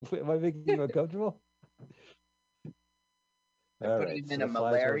Am I making you uncomfortable? They're All putting right, him so in a the flies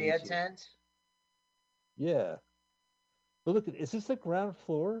won't malaria eat you. tent. Yeah, but look, is this the ground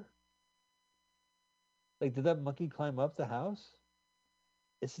floor? Like, did that monkey climb up the house?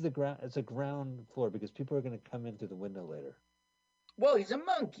 This is the ground. It's a ground floor because people are going to come in through the window later. Well, he's a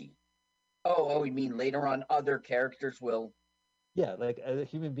monkey. Oh, you mean later on other characters will. Yeah, like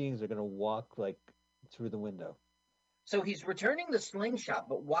human beings are going to walk like through the window. So he's returning the slingshot,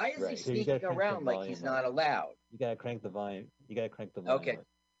 but why is he Right here, you got to sneaking crank the around like he's volume up. not allowed? You got to crank the volume. You got to crank the volume Okay, up.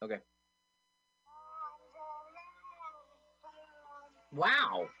 okay.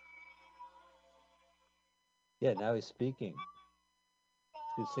 Wow. Yeah, now he's speaking.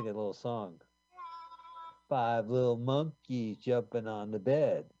 He's singing a little song. Five little monkeys jumping on the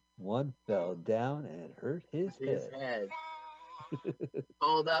bed. One fell down and hurt his His head. head.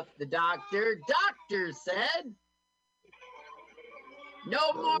 Called up the doctor. Doctor said,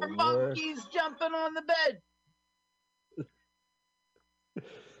 no No more more. monkeys jumping on the bed.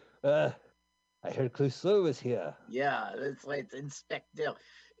 Uh, I heard Clouseau was here. Yeah, that's why it's Inspector.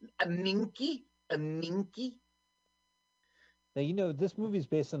 A minky? A minky? Now you know this movie is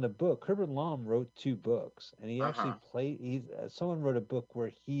based on a book. Herbert Lom wrote two books, and he actually Uh-huh. played. He's someone wrote a book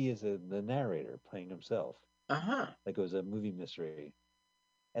where he is the narrator playing himself, Uh-huh. like it was a movie mystery.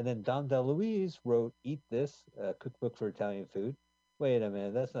 And then Dom DeLuise wrote "Eat This," a cookbook for Italian food. Wait a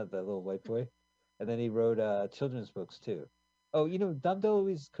minute, that's not that little white boy. And then he wrote children's books too. Oh, you know Dom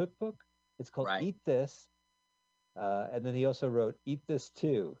DeLuise's cookbook? It's called Right. "Eat This," and then he also wrote "Eat This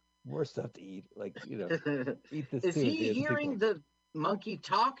Too." More stuff to eat, like "Eat This Is Too" is he the hearing sequel. the monkey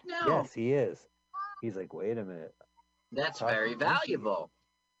talk now? Yes, he is. He's like, wait a minute, That's very talking monkey. valuable.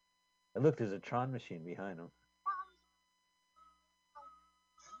 And look, there's a Tron machine behind him.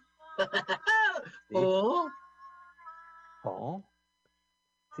 See, Oh, Paul.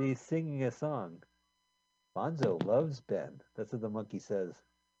 See, he's singing a song. Bonzo loves Ben. That's what the monkey says.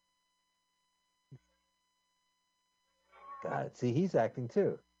 God, see, he's acting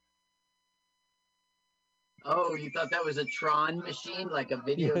too. oh, you thought that was a Tron machine, like a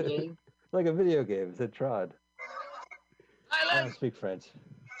video Yeah, game? like a video game. It's a Tron. I don't Silence! speak French.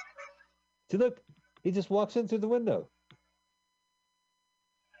 See, look, he just walks in through the window.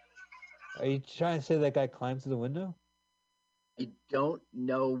 Are you trying to say that guy climbed through the window? I don't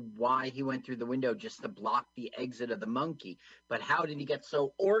know why he went through the window just to block the exit of the monkey, but how did he get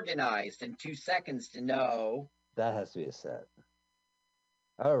so organized in 2 seconds to know? That has to be a set.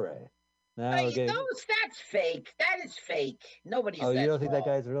 All right. Now we're getting. That's fake. That is fake. Nobody's Oh, you that don't think that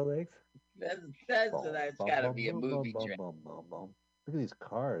small. guy's real legs? Bum, That's bum, got to bum, be a bum, bum, movie bum, trick. bum, bum, bum. Look at these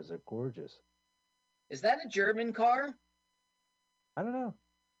cars. They're gorgeous. Is that a German car? I don't know.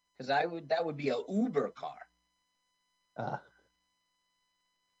 Because that would be a Uber car. Ah,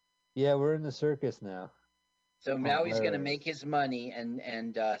 yeah, we're in the circus now. So now he's going to Hilarious. make his money and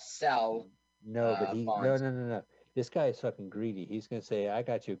sell No, but he no bonds. no no no. This guy is fucking greedy. He's gonna say, "I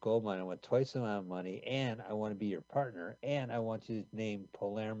got you a gold mine. I want twice the amount of money, and I want to be your partner, and I want you to name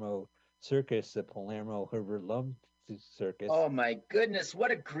Palermo Circus the Palermo Herbert Lum Circus." Oh my goodness,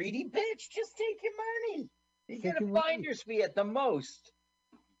 what a greedy bitch. Just take your money. You Take get a your money. finder's fee at the most.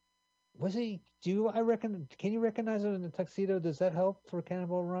 Was he? Do I reckon? Can you recognize him in the tuxedo? Does that help for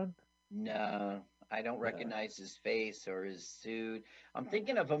Cannonball Run? No, I don't No. recognize his face or his suit. I'm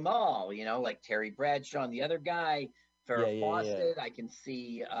thinking of them all, like Terry Bradshaw and the other guy, Yeah, Farrah yeah, yeah. Fawcett. I can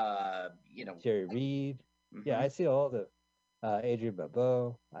see, Jerry Reed. Yeah, hmm I see all the Adrian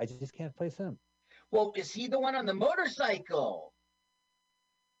Barbeau. I just can't place him. Well, is he the one on the motorcycle?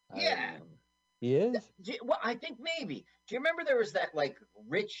 Yeah. He is. Well, I think maybe. Do you remember there was that like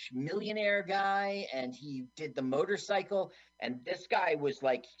rich millionaire guy and he did the motorcycle and this guy was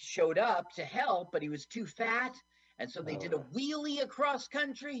like showed up to help, but he was too fat. And so they did a Oh, wheelie across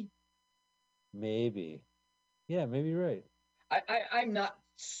country. maybe. Yeah, maybe you're right. I'm not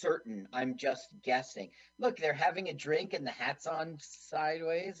certain. I'm just guessing. Look, they're having a drink and the hat's on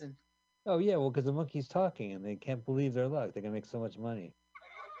sideways. And Oh yeah, well, because the monkey's talking and they can't believe their luck. They're gonna make so much money.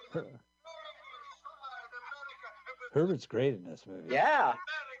 Her- Herbert's great in this movie. yeah.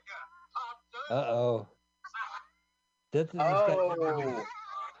 Uh-oh. This guy can't believe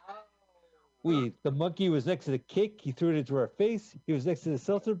Oh. it. The monkey was next to the cake. He threw it into our face. He was next to the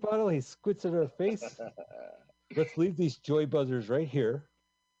seltzer bottle. He squirts it in our face. Let's leave these joy buzzers right here.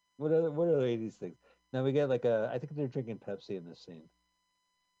 What are these things? Now we get like I think they're drinking Pepsi in this scene.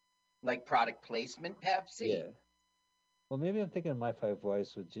 Like product placement, Pepsi. Yeah. Well, maybe I'm thinking of My Five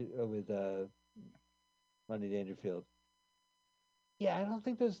Wives with Rodney Dangerfield. Yeah, I don't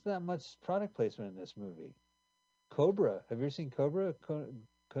think there's that much product placement in this movie. Cobra. Have you ever seen Cobra?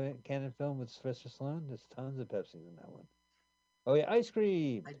 Cannon film with Sylvester Stallone. There's tons of Pepsi in that one. Oh yeah, ice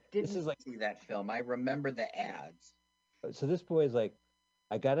cream. I This didn't is like see that film. I remember the ads. so. This boy is like,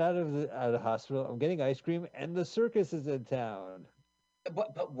 I got out of the hospital. I'm getting ice cream, and the circus is in town.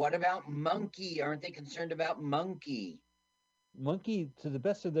 But what about Monkey? Aren't they concerned about Monkey? Monkey, to the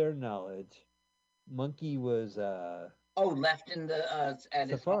best of their knowledge, Monkey was Oh, left in the at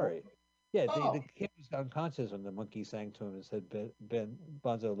his home. Safari. Yeah, the Oh, kid was unconscious when the monkey sang to him and said, Ben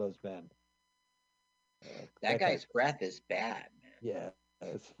Bonzo loves Ben." that That guy, guy's breath is bad, man. yeah,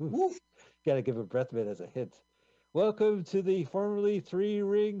 Woof. got to give a breath mint as a hint. Welcome to the formerly Three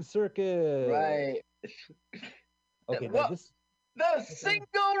Ring Circus. Right. Okay, now What? this The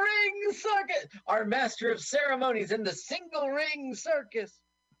single ring circus. Our master of ceremonies in the single ring circus.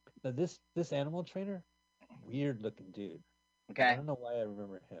 now this animal trainer, weird looking dude. I Okay. don't know why I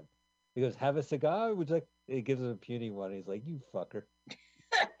remember him. He goes, "Have a cigar?" Would you like? He gives him a puny one. He's like, "You fucker."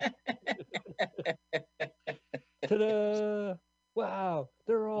 Ta-da! Wow,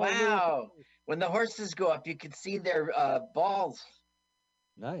 they're all Wow. When the horses go up, you can see their balls.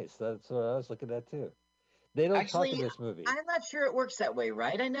 nice. That's what I was looking at too. They don't talk in Actually, this movie. I'm not sure it works that way,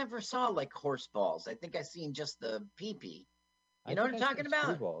 right? I never saw like horse balls. I think I seen just the pee-pee. You know what I'm talking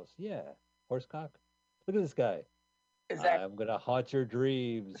about? Balls. Yeah, horsecock. Look at this guy. Is that I'm gonna haunt your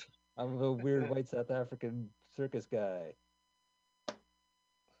dreams. I'm a weird white South African circus guy.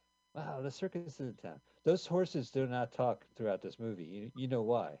 Wow, the circus is in town. Those horses do not talk throughout this movie. You know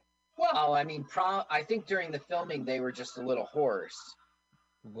why? well, I mean, I think during the filming they were just a little hoarse.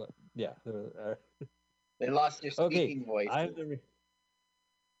 What? Yeah. They lost their Okay, speaking voice. I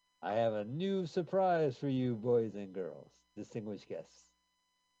have a new surprise for you, boys and girls, distinguished guests.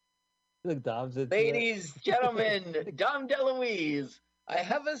 Look, Dom's into it. Ladies, gentlemen, Dom DeLuise, I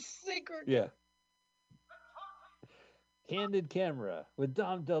have a secret. Yeah. Candid camera with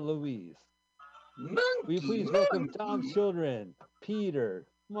Dom DeLuise. Monkey, Will you please welcome monkey, Dom's children, Peter,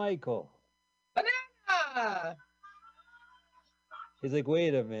 Michael. banana. He's like,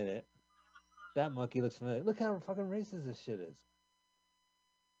 wait a minute. That monkey looks familiar. Look how fucking racist this shit is.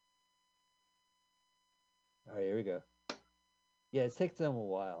 All right, here we go. Yeah, it takes them a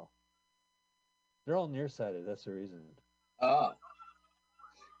while. They're all nearsighted. That's the reason. Oh,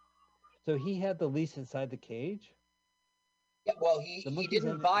 So he had the leash inside the cage? yeah. Well, The he monkeys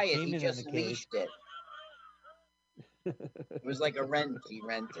didn't had buy it. came He in on just the cage. leashed it. It was like a rent. He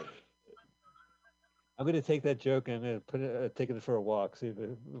rented. I'm gonna take that joke and I'm gonna put it, take it for a walk, see if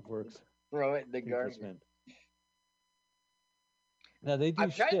it works. Throw it in the Take it for a garbage. spin. Now they do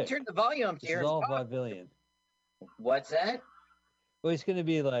I'm trying to shtick. turn the volume up to This hear is him all talk. vaudevillian. What's that? Well, he's gonna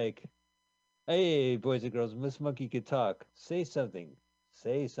be like, "Hey, boys and girls, Miss Monkey could talk. Say something.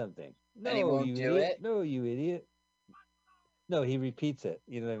 Say something." And he No, won't you do idiot. it? No, you idiot. No, he repeats it.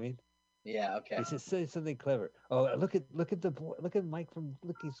 You know what I mean? Yeah. Okay. He says, "Say something clever." Oh, look at the boy. Look at Mike from.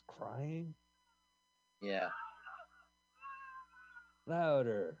 Look, he's crying. Yeah.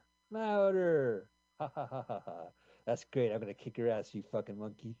 Louder, louder. Ha ha ha ha ha. That's great. I'm gonna kick your ass, you fucking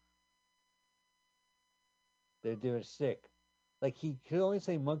monkey. They're doing shtick. Like he could only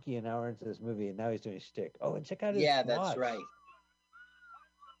say monkey an hour into this movie, and now he's doing shtick. Oh, and check out his Yeah, watch. that's right.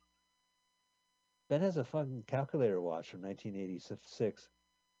 Ben has a fucking calculator watch from 1986.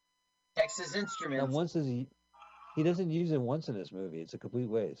 Texas Now, Instruments. once is he doesn't use it once in this movie. It's a complete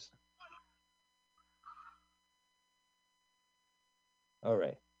waste. All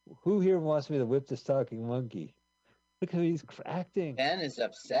right, who here wants me to whip this talking monkey? Look how he's acting. Ben is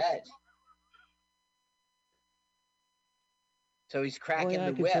upset. So he's Oh cracking yeah,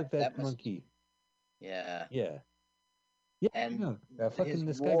 I the could whip. take that That must. monkey. Yeah. Yeah. Yeah, And I know. his Fucking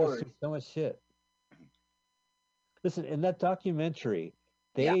this guy goes ward. through so much shit. Listen, in that documentary,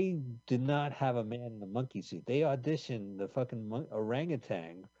 Yeah. they did not have a man in a monkey suit. They auditioned the fucking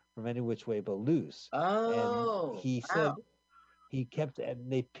orangutan from Any Which Way But Loose. Oh. And he said Wow. he kept,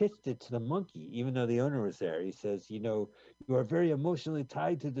 and they pitched it to the monkey, even though the owner was there. He says, you know, you are very emotionally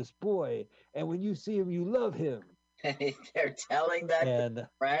tied to this boy, and when you see him, you love him. They're telling that And to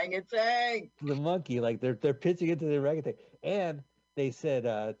orangutan. the monkey, like they're pitching it to the orangutan, and they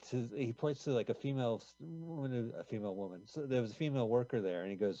said he points to like a female woman. So there was a female worker there,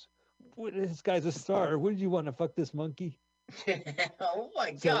 and he goes, "This guy's a star. Wouldn't you want to fuck this monkey?" Oh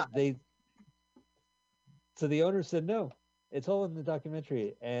my So God. so the owner said no. It's all in the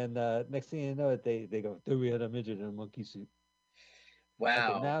documentary, and next thing you know, it they go, "Dude, we had a midget in a monkey suit."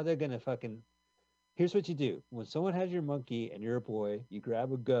 Wow. Okay, now they're gonna fucking. Here's what you do: when someone has your monkey and you're a boy, you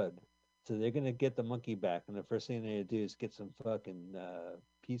grab a gun. So they're gonna get the monkey back, and the first thing they do is get some fucking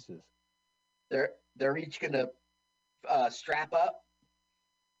pieces. They're each gonna strap up.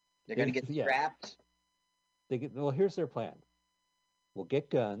 They're going to get Yeah. strapped. Well, here's their plan. We'll get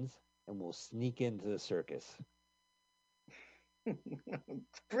guns and we'll sneak into the circus.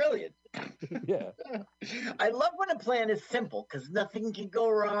 It's brilliant. Yeah. I love when a plan is simple because nothing can go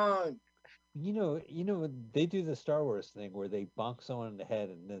wrong. They do the Star Wars thing where they bonk someone in the head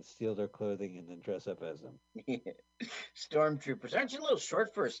and then steal their clothing and then dress up as them. Stormtroopers. Aren't you a little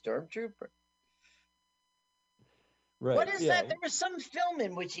short for a stormtrooper? Right. What is yeah. that? There was some film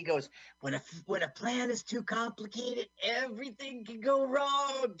in which he goes, when a plan is too complicated, everything can go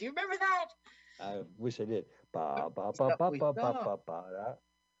wrong. Do you remember that? I wish I did. Ba, ba, ba, Stuff ba, we ba, ba, saw. ba, ba, da.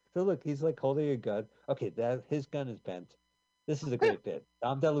 So look, he's like holding a gun. Okay, that his gun is bent. This is a great bit.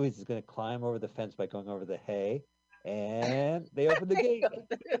 Dom DeLuise is going to climb over the fence by going over the hay, and they open the gate.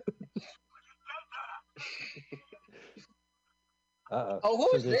 Oh, So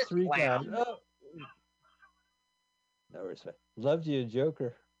who's there's this three guys. clown? Oh, no respect. Loved you,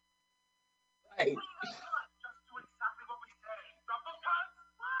 Joker. Right.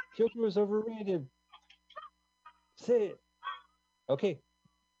 Joker was overrated. Say it. Okay.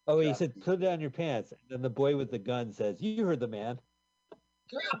 Oh, he said, put down your pants. And then the boy with the gun says, you heard the man.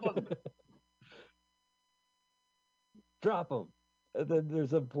 Drop him. Drop him. And then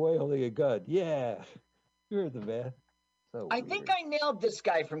there's a boy holding a gun. Yeah. You heard the man. So I think I nailed this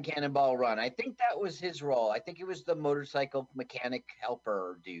guy from Cannonball Run. I think that was his role. I think he was the motorcycle mechanic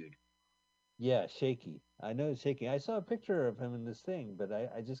helper dude. Yeah, Shaky. I know Shaky. I saw a picture of him in this thing, but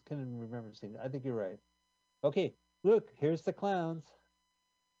I just couldn't remember seeing it. I think you're right. Okay, look, here's the clowns.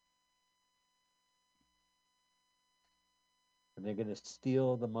 And they're going to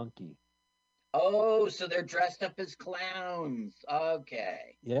steal the monkey. Oh, so they're dressed up as clowns.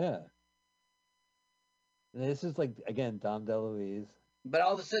 Okay. Yeah. And this is like, again, Dom DeLuise. But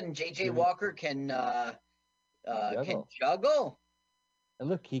all of a sudden, J.J. Walker can juggle. And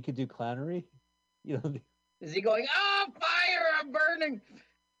look, he could do clownery. Is he going, oh, fire, I'm burning?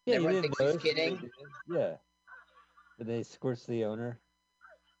 Yeah, everyone thinks he's kidding. Yeah. And they squirts the owner.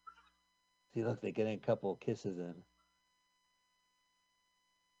 See, look, they get a couple kisses in.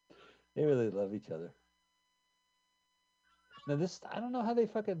 They really love each other. Now I don't know how they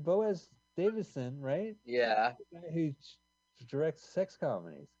fucking Boaz Davison, right? Yeah. The guy who directs sex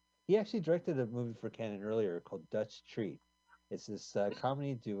comedies. He actually directed a movie for Canon earlier called Dutch Treat. It's this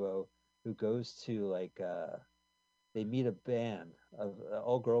comedy duo who goes to they meet a band, of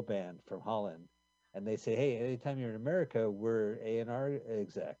all-girl band from Holland, and they say, hey, anytime you're in America, we're A&R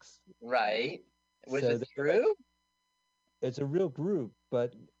execs. Right. Was it true? It's a real group,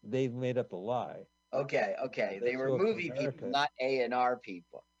 but they've made up a lie. Okay. They were movie people, not A&R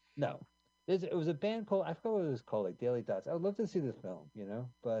people. No. It was a band called, I forgot what it was called, like Daily Dots. I would love to see this film,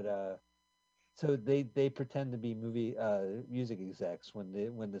 but so they pretend to be music execs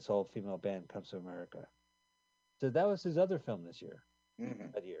when this all female band comes to America. So that was his other film this year. Mm-hmm.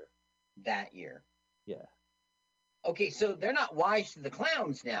 That year. Yeah. Okay, so they're not wise to the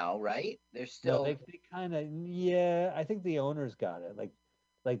clowns now, right? They're still. No, they kind of. Yeah, I think the owners got it.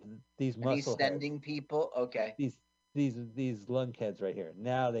 Like these muscle sending people. Okay. These lunkheads right here.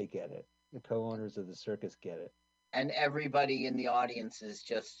 Now they get it. The co-owners of the circus get it. And everybody in the audience is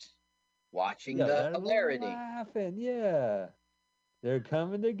just watching the hilarity. Laughing, yeah. They're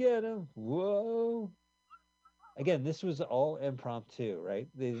coming to get him. Whoa. Again, this was all impromptu, right?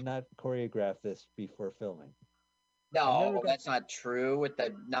 They did not choreograph this before filming. No, that's not true with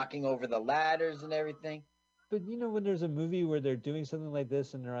the knocking over the ladders and everything. But when there's a movie where they're doing something like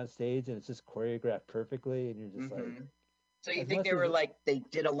this and they're on stage and it's just choreographed perfectly and you're just like... So you think they were they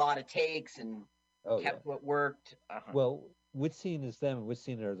did a lot of takes and kept what worked? Uh-huh. Well, which scene is them and which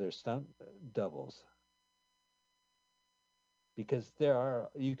scene are their stunt doubles? Because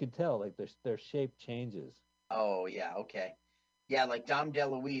you can tell, like, their shape changes. Oh, yeah, okay. Yeah, like Dom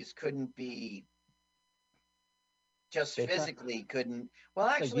DeLuise couldn't be... Just physically couldn't. Well,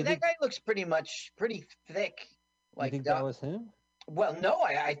 actually, that guy looks pretty thick. Like, you think that was him? Well, no,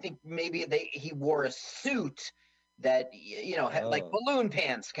 I think maybe he wore a suit that had like balloon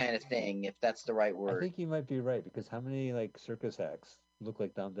pants kind of thing, if that's the right word. I think you might be right, because how many like circus acts look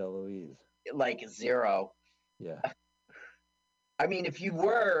like Dom DeLuise? Like zero. Yeah. I mean, if you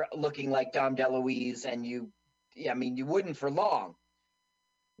were looking like Dom DeLuise and you wouldn't for long.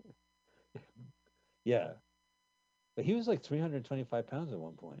 Yeah. But he was like 325 pounds at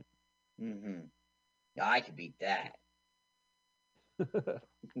one point. Mm-hmm. I could beat that.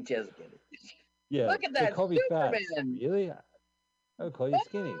 Just kidding. Yeah. Look at that. They call me fat. Really? I would call you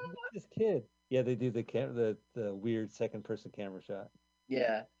skinny. Look at this kid. Yeah, they do the weird second person camera shot.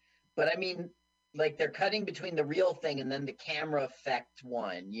 Yeah. But I mean, like they're cutting between the real thing and then the camera effect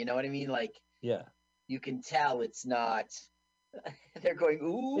one. You know what I mean? Like Yeah. you can tell it's not. They're going,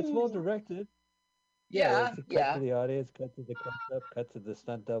 It's well ooh, directed. Yeah, yeah, it's a cut to yeah. the audience, cut to the close up, cut to the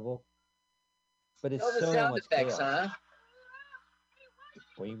stunt double. But it's Oh, the so sound much effects, chaos. huh?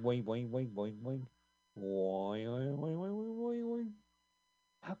 Boing, boing, boing, boing, boing, boing. Boing, boing, boing, boing, boing, boing.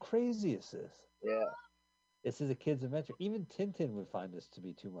 How crazy is this? Yeah. This is a kid's adventure. Even Tintin would find this to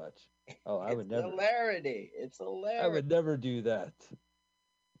be too much. Oh, I It's would never. hilarity. It's I hilarious. would never do that.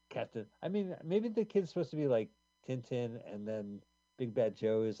 Captain. I mean, maybe the kid's supposed to be like Tintin, and then Big Bad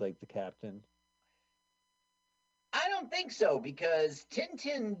Joe is like the captain. I don't think so because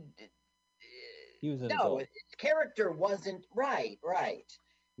Tintin, He was an no, adult. his character wasn't right, right.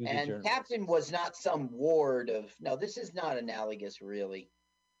 He was a And journalist. Captain was not some ward of, no, this is not analogous, really.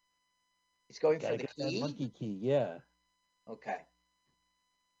 He's going for Gotta the get that key? monkey key. Yeah. Okay.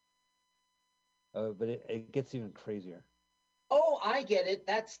 Oh, but it gets even crazier. Oh, I get it.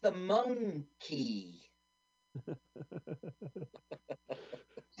 That's the monkey.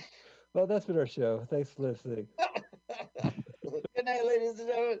 Well, that's been our show. Thanks for listening. Good night, ladies and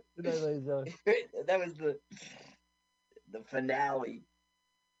gentlemen. Good night, ladies and gentlemen. That was the finale.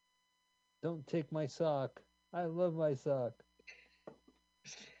 Don't take my sock. I love my sock.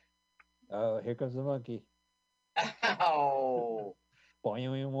 Oh, here comes the monkey. Ow. Boing,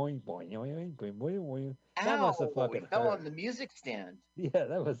 boing, boing, boing, boing, boing, boing, boing. That Ow. must have fucking It fell hurt. on the music stand. Yeah,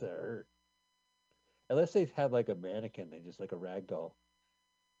 that must have hurt. Unless they had like a mannequin, they just like a rag doll.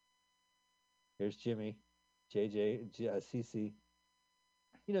 Here's Jimmy, JJ, CC.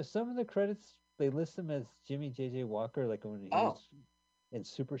 You know, some of the credits they list him as Jimmy JJ Walker, like when he Oh, was in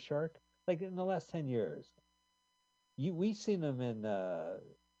Super Shark, like in the last 10 years. We've seen him in.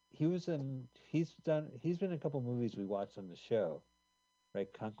 He's been in a couple movies we watched on the show, right?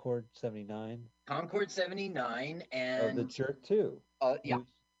 Concord '79. Concord 79 Oh, The and Jerk too. yeah,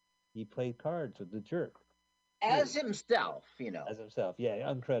 He played cards with the Jerk as too, himself, as himself. Yeah,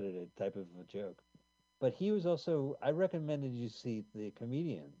 uncredited type of a joke. But he was also. I recommended you see The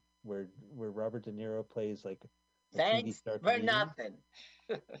Comedian, where Robert De Niro plays like a TV Thanks star for comedian. nothing.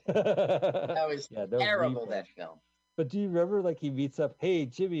 Yeah, That was no terrible, refund. that film. But do you remember, like, he meets up, hey,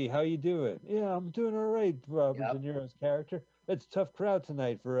 Jimmy, how you doing? Yeah, I'm doing all right, Robert De Yep. Niro's character. It's a tough crowd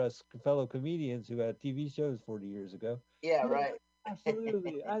tonight for us fellow comedians who had TV shows 40 years ago. Yeah, Yeah, right.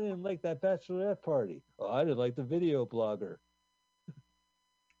 absolutely. I didn't like that bachelorette party. Oh, I didn't like the video blogger.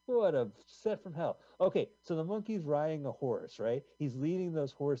 What a set from hell. Okay, so the monkey's riding a horse, right? He's leading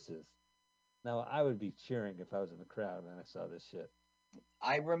those horses. Now, I would be cheering if I was in the crowd and I saw this shit.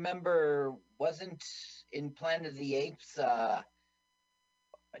 I remember, wasn't in Planet of the Apes, at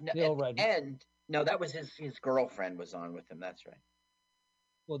They all the ride. end, no, that was his girlfriend was on with him. That's right.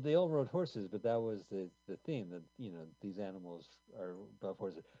 Well, they all rode horses, but that was the theme that these animals are above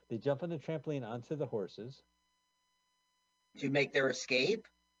horses. They jump on the trampoline onto the horses. To make their escape?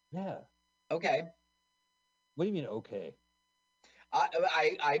 Yeah. Okay. What do you mean? Okay.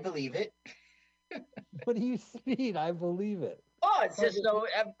 I believe it. What do you mean? I believe it. Oh, it's just so.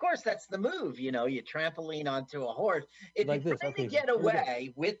 Of course, that's the move. You know, you trampoline onto a horse. If Like you're this. trying Okay. to get Here we go.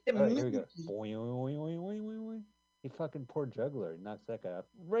 away with the All right. Here we go. monkey, Boing, boing, boing, boing, boing, boing. He fucking poor juggler. He knocks that guy off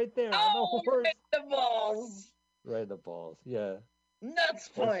right there on the oh, horse. right in the balls, Right in the balls. Yeah. nuts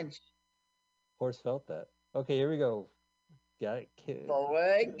Horse, punch. horse felt that. Okay. Here we go. Got it. Kid.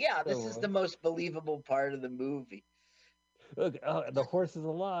 Yeah, this is the most believable part of the movie. Look, the horse is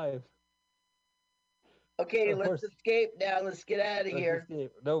alive. Okay, The let's horse. escape now. Let's get out of Let's here.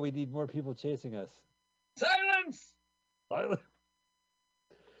 escape. No, we need more people chasing us. Silence.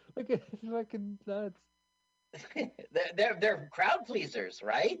 Look at fucking nuts. They're crowd pleasers,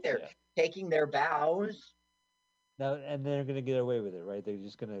 right? They're taking their bows. Now, and they're gonna get away with it, right? They're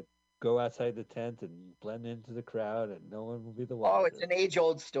just gonna go outside the tent and blend into the crowd, and no one will be the wiser. Oh, it's an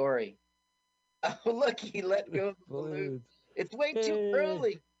age-old story. Oh, look, he let go of the balloon. It's way too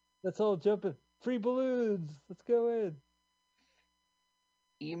early. Let's all jump in. Free balloons. Let's go in.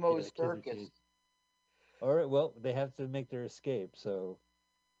 Emo circus. All right. Well, they have to make their escape. So,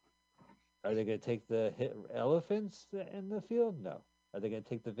 are they going to take the elephants in the field? No. Are they going to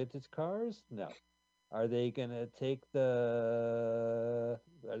take the vintage cars? No. Are they going to take the?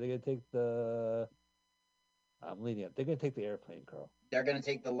 Are they going to take the? I'm leading up. They're going to take the airplane, Carl. They're going to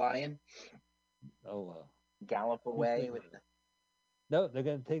take the lion. Oh well. Gallop away with the. No, they're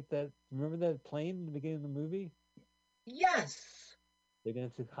going to take that. Remember that plane in the beginning of the movie? Yes. They're going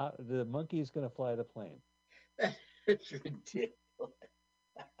to take the monkey is going to fly the plane. It's ridiculous.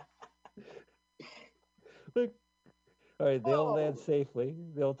 Look, All right, they all land Whoa! safely.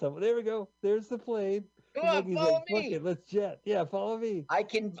 They'll tell. There we go. There's the plane. Come The on, monkey's follow like, "Fuck me. it, let's jet." Yeah, follow me. I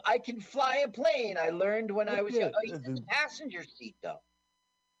can fly a plane. I learned when I Fuck was young. it. Oh, he's in the passenger seat though.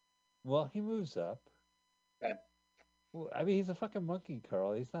 Well, he moves up. Okay. Well, I mean, he's a fucking monkey,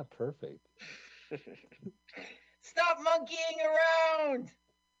 Carl. He's not perfect. Stop monkeying around.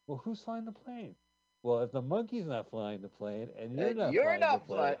 Well, who's flying the plane? Well, if the monkey's not flying the plane and you're And not you're flying the not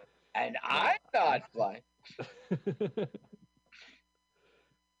plane, flying, and now I'm not flying.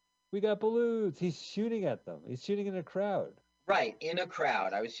 we got balloons. He's shooting at them. He's shooting in a crowd. Right, in a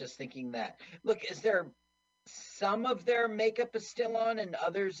crowd. I was just thinking that. Look, is there some of their makeup is still on and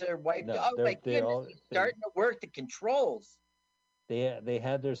others are wiped? No, Oh my they're goodness, all he's starting to work the controls. they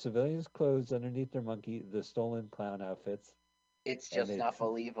had their civilians' clothes underneath the stolen clown outfits, It's and just not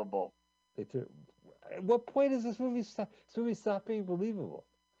believable. they threw. At what point is this movie stop? This movie stop being believable?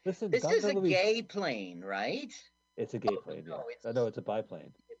 Listen, This is Dr. a Louis. gay plane, right? It's a gay Oh, plane, no, yeah. No, it's a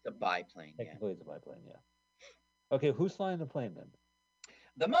biplane. it's a biplane, yeah. Technically, it's a biplane, yeah. Okay, who's flying the plane then?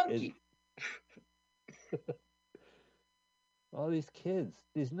 The monkey. All these kids.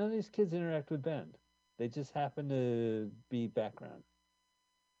 None of these kids interact with Ben. They just happen to be background.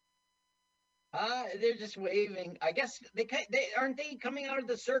 They're just waving. I guess they aren't they coming out of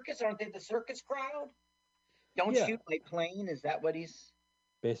the circus? Aren't they the circus crowd? Don't Yeah. shoot my plane. Is that what he's?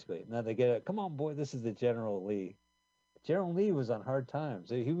 Basically. Now they get it. Come on, boy. This is the General Lee. General Lee was on hard times.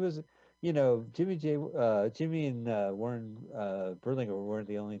 He was, Jimmy and Warren Berlinger weren't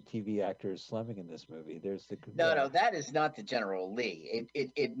the only TV actors slumming in this movie. There's the No, that is not the General Lee.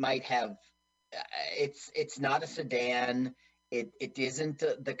 It might have. It's not a sedan. It isn't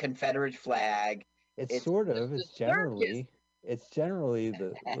the Confederate flag. It's sort of. It's generally. It's generally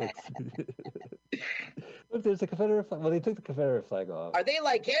the. Look, there's a Confederate flag. Well, they took the Confederate flag off. Are they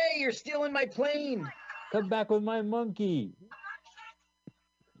like, hey, you're stealing my plane? Come back with my monkey.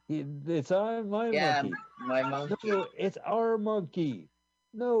 It's my monkey. My monkey. No, it's our monkey.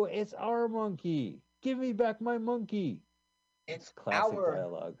 No, it's our monkey. Give me back my monkey. It's classic our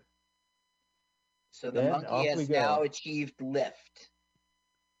dialogue. So the monkey has now achieved lift.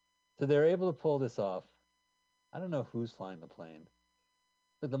 So they're able to pull this off. I don't know who's flying the plane.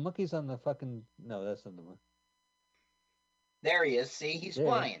 But the monkey's on the fucking... No, that's not the monkey. There he is. See, he's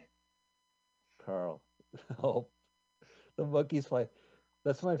flying. Carl. Oh, the monkey's flying.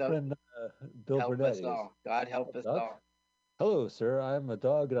 That's my friend Bill Burnett. God help us all. Hello, sir. I'm a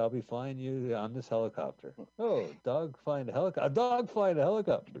dog, and I'll be flying you on this helicopter. Oh, dog flying a helicopter. A dog flying a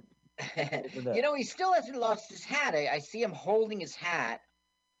helicopter. He still hasn't lost his hat. I see him holding his hat.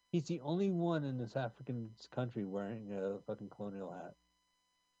 He's the only one in this African country wearing a fucking colonial hat.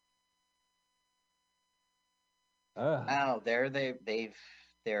 Wow,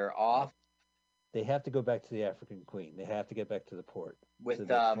 they're off. They have to go back to the African Queen. They have to get back to the port with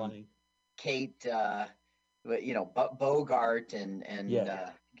Kate, Bogart and yeah.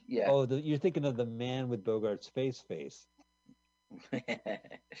 Oh, you're thinking of the man with Bogart's face.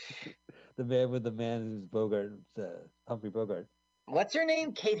 The man with the man who's Bogart, Humphrey Bogart. What's her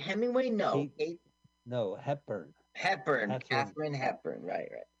name? Kate Hemingway? No, No, Hepburn. Catherine Hepburn. Right.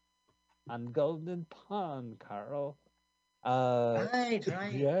 On Golden Pond, Carl. Right.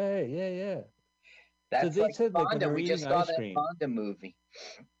 Yeah. That's so they said Fonda. We just saw that Fonda movie.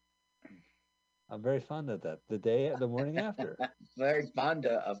 I'm very fond of that. The morning after. Very fond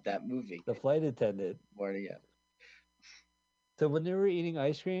of that movie. The flight attendant. Morning after. So when they were eating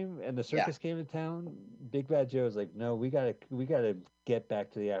ice cream and the circus came to town, Big Bad Joe was like, "No, we gotta get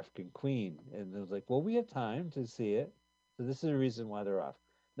back to the African Queen." And it was like, "Well, we have time to see it, so this is the reason why they're off."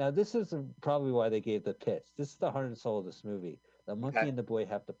 Now, this is probably why they gave the pitch. This is the heart and soul of this movie. The monkey and the boy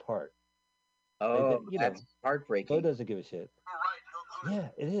have to part. Oh, that's heartbreaking. Bo doesn't give a shit. Yeah,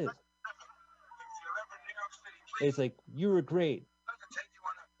 it is. It's like, you were great.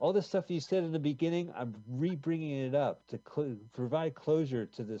 All the stuff you said in the beginning, I'm re-bringing it up to provide closure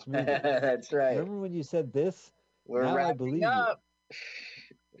to this movie. That's right. Remember when you said this? We're now I believe up.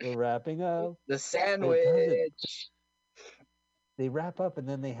 We're wrapping up. The sandwich. They wrap up and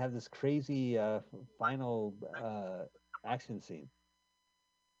then they have this crazy final action scene.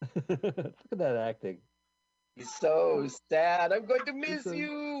 Look at that acting. He's so sad. I'm going to miss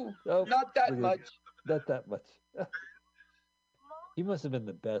you. Oh, not that much. Not that much. He must have been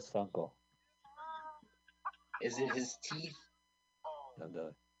the best uncle. Is it his teeth?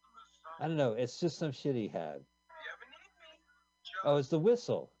 I don't know. It's just some shit he had. Oh, it's the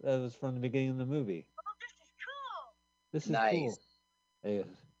whistle. That was from the beginning of the movie. This is nice. Cool.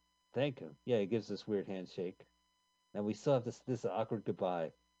 Thank him. Yeah, he gives this weird handshake. And we still have this awkward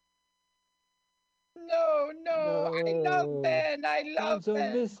goodbye. no. I love No. Ben. I love Bonzo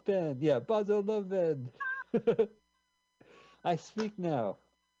Ben. miss Ben. Yeah, Bonzo love Ben. I speak now.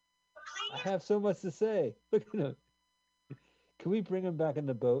 I have so much to say. Look at him. Can we bring him back in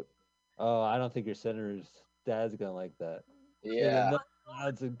the boat? Oh, I don't think your senator's dad's gonna like that. We have Yeah. enough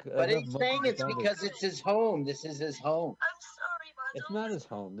clouds and But enough he's saying monkeys and it's convicts. because it's his home. This is his home. It's not his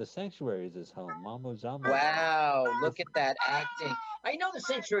home. The sanctuary is his home. Mamo Jamo. Wow, It's look at that acting. I know the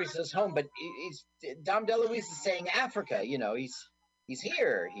sanctuary is his home, but he's Dom DeLuise is saying Africa. You know, he's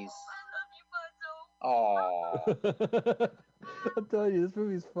here. He's oh I'm telling you, this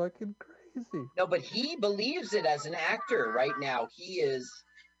movie's fucking crazy. no, but he believes it as an actor right now. He is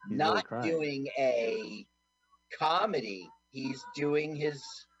He's really not crying. doing a comedy. He's doing his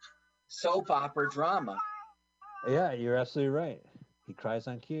soap opera drama, Yeah, you're absolutely right. He cries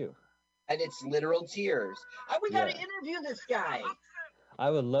on cue. and it's literal tears. We got to Yeah. interview this guy. I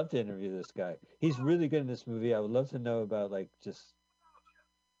would love to interview this guy. He's really good in this movie. I would love to know about like just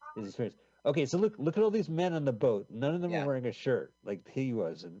his experience. Okay, so look at all these men on the boat. None of them are Yeah. wearing a shirt like he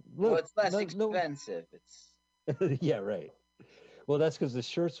was. And Well, look, it's less no, expensive. It's yeah, right. Well, that's because the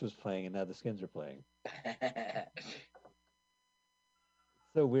shirts was playing and now the skins are playing.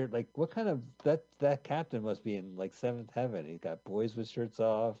 So weird. Like, what kind of that captain must be in like seventh heaven? He got boys with shirts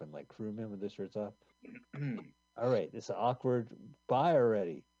off and like crewmen with their shirts off. All right, it's awkward. Bye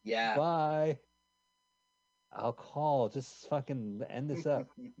already. yeah. Bye. I'll call. Just fucking end this up.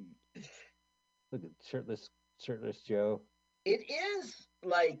 Look at shirtless Joe. It is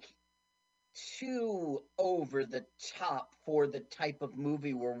like too over the top for the type of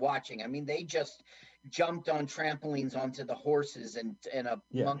movie we're watching. I mean, they just jumped on trampolines onto the horses and a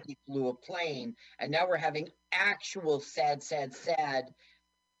Yeah. monkey flew a plane, and now we're having actual sad.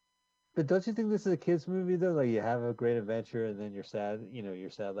 But don't you think this is a kids movie though? Like you have a great adventure and then you're sad. You know, you're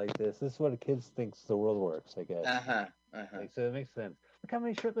sad like this. This is what a kid thinks the world works. I guess. Like, so it makes sense. Look how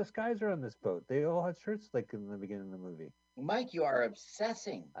many shirtless guys are on this boat. They all had shirts like in the beginning of the movie. Mike, you are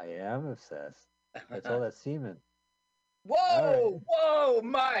obsessing. I am obsessed. That's all that semen. Whoa, right. whoa,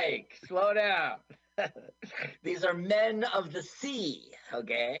 Mike, slow down. These are men of the sea,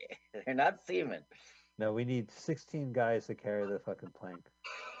 okay? They're not seamen. No, we need 16 guys to carry the fucking plank.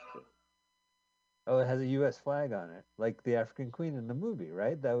 Oh, it has a U.S. flag on it, like the African Queen in the movie,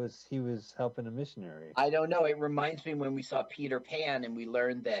 right? He was helping a missionary. I don't know. It reminds me when we saw Peter Pan and we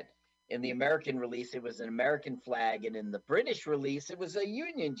learned that in the American release it was an American flag, and in the British release it was a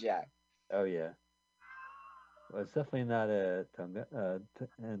Union Jack. Oh yeah. Well, it's definitely not a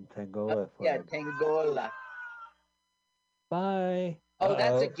Tangola flag. Yeah, Tangola. Bye. Oh,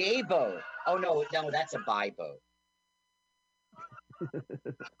 that's a gay boat. Oh no, that's a bi boat.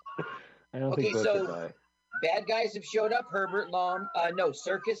 I don't Okay, think boats so are bi. bad guys have showed up. Herbert Lom. No,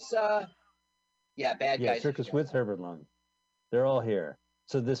 Circus. Yeah, bad Yeah, guys. Circus with Herbert Lom. They're all here.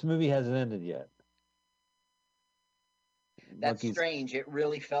 So this movie hasn't ended yet. That's strange. It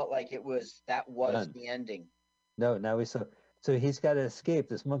really felt like that was done. the ending. No, now we saw. So he's got to escape.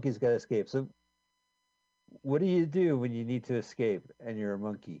 This monkey's got to escape. So what do you do when you need to escape and you're a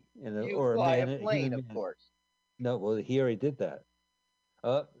monkey? You fly a plane, of course. No, well, he already did that.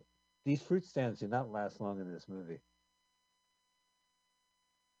 These fruit stands do not last long in this movie.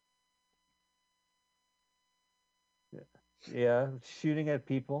 Yeah, shooting at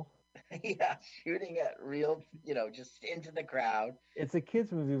people. Yeah, shooting at real, just into the crowd. It's a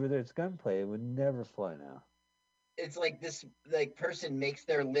kids movie where there's gunplay. It would never fly now. It's like this person makes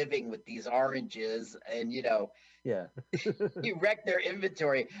their living with these oranges, and yeah, you wreck their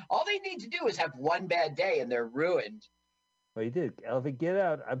inventory. All they need to do is have one bad day, and they're ruined. Well, he did. Elephant, get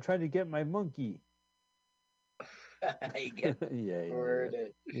out! I'm trying to get my monkey. Yeah,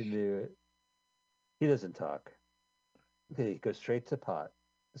 you knew it. He doesn't talk. Okay, he goes straight to pot.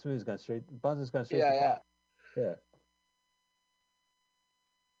 This movie's gone straight. Bonzo's gone straight to pot. Yeah.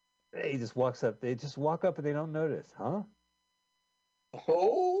 He just walks up. They just walk up and they don't notice, huh?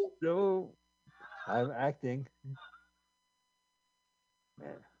 Oh no, I'm acting. Man,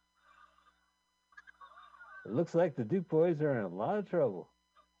 it looks like the Duke boys are in a lot of trouble.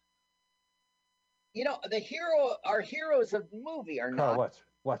 Our heroes of the movie are Carl, not.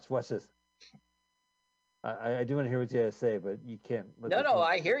 Watch this. I do want to hear what you have to say, but you can't. No,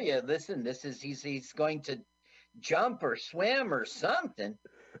 I hear you. Listen, he's going to jump or swim or something.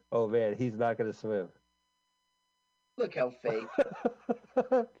 Oh man, he's not going to swim. Look how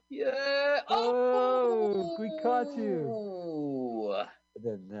fake. Yeah. Oh, we caught you.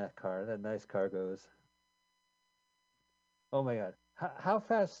 Then that nice car goes. Oh my God. How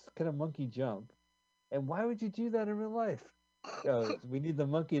fast can a monkey jump? And why would you do that in real life? Oh, we need the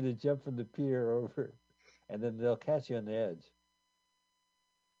monkey to jump from the pier over. and then they'll catch you on the edge.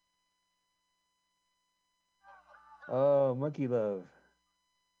 Oh, monkey love.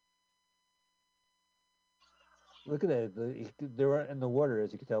 Look at that. They were in the water,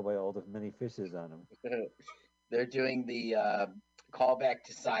 as you can tell by all the many fishes on them. They're doing the callback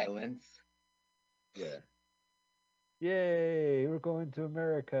to silence. Yeah. Yay, we're going to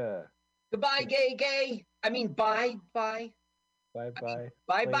America. Goodbye, gay. I mean, bye. Bye I bye. mean,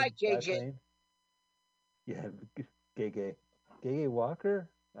 bye, Plane, JJ. plane. Yeah, gay. Gay Walker?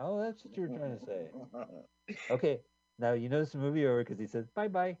 Oh, that's what you were trying to say. Okay, now you know this movie over because he says bye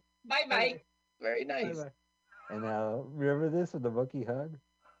bye. Bye. Very nice. Bye bye. And now, remember this with the monkey hug?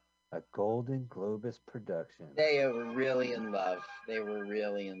 A Golden Globus production. They were really in love.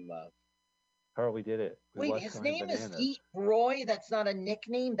 Carl, we did it. We Wait, watched his Tony name is Bananas. Deep Roy. That's not a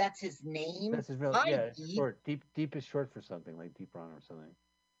nickname. That's his name. That's his real. Hi, Yeah, Deep. short. Deep is short for something like Deep Ron or something.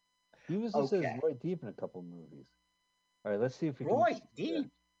 He was just as Roy Deep in a couple movies. All right, let's see if we can. Roy Deep.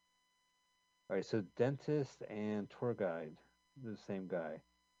 All right, so dentist and tour guide, the same guy.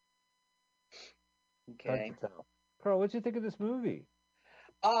 Okay. Hard to tell. Carl, what'd you think of this movie?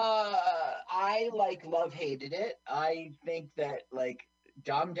 I hated it. I think that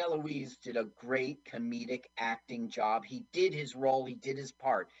Dom DeLuise did a great comedic acting job. He did his role. He did his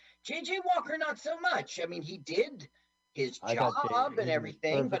part. J.J. Walker, not so much. I mean, he did his job and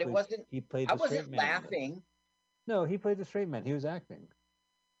everything, but it wasn't. He played. I wasn't laughing. No, he played the straight man. He was acting.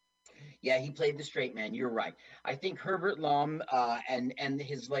 Yeah, he played the straight man. You're right. I think Herbert Lom and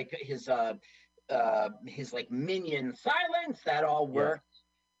his minion silence, that all worked.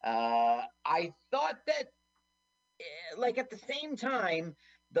 Yeah. I thought that at the same time,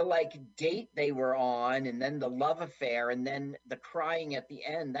 the date they were on, and then the love affair, and then the crying at the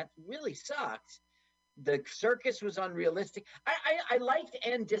end, that really sucked. The circus was unrealistic. I liked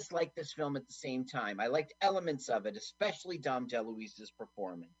and disliked this film at the same time. I liked elements of it, especially Dom DeLuise's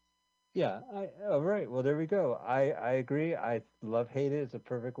performance. Yeah, all right. Well, there we go. I agree. I hate it. It's a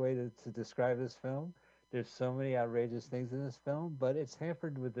perfect way to describe this film. There's so many outrageous things in this film, but it's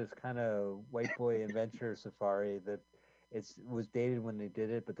hampered with this kind of white boy adventure safari that was dated when they did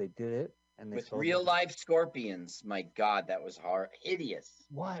it, but they did it. And they with real life scorpions. My God, that was hideous.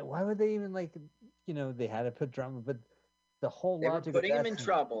 Why would they even they had to put drama, but the whole logic were putting him in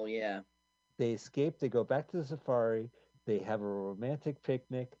trouble. Yeah. They escape. They go back to the safari. They have a romantic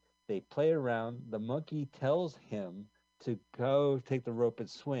picnic. They play around. The monkey tells him to go take the rope and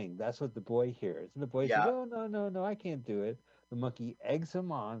swing. That's what the boy hears. And the boy says, "Oh, no, I can't do it." The monkey eggs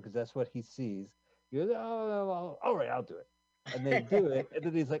him on because that's what he sees. He goes, "Oh, well, all right, I'll do it." And they do it. And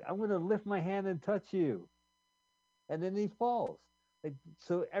then he's like, "I'm going to lift my hand and touch you." And then he falls.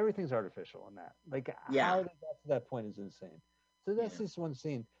 So everything's artificial in that. How they got to that point is insane. So that's just one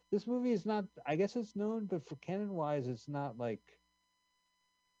scene. This movie is not, I guess it's known, but for canon-wise, it's not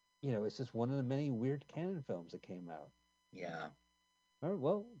it's just one of the many weird canon films that came out. Yeah. All right,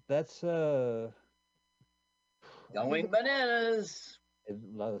 well, that's Going Bananas.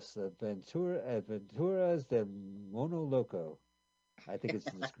 Las Aventuras del Mono Loco. I think it's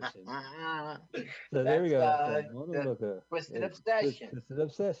the description. So there we go. Mono Loco. Twisted Obsession. Twisted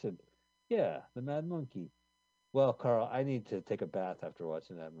Obsession. Yeah, the Mad Monkey. Well, Carl, I need to take a bath after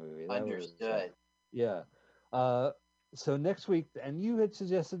watching that movie. Understood. Yeah. So next week, and you had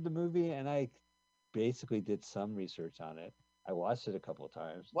suggested the movie, and I basically did some research on it. I watched it a couple of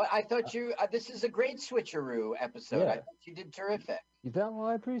times. Well, I thought this is a great switcheroo episode. I thought you did terrific. You thought, well,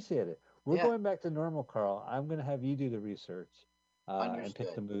 I appreciate it. We're going back to normal, Carl. I'm going to have you do the research and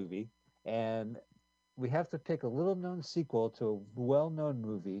pick the movie. And we have to pick a little-known sequel to a well-known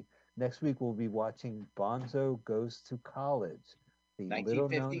movie. Next week, we'll be watching Bonzo Goes to College. The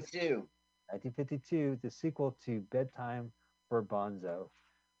 1952. 1952, the sequel to Bedtime for Bonzo,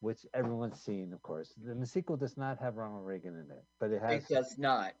 which everyone's seen, of course. And the sequel does not have Ronald Reagan in it, but it has. It does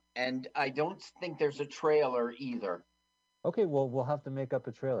not, and I don't think there's a trailer either. Okay, well, we'll have to make up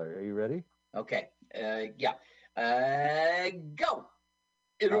a trailer. Are you ready? Okay. Yeah. Go.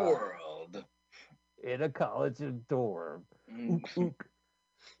 In a world. In a college dorm. Ook, ook.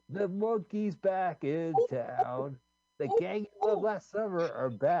 The monkey's back in town. The gang you loved last summer are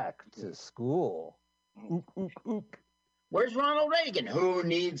back to school. Ook, ook, ook. Where's Ronald Reagan? Who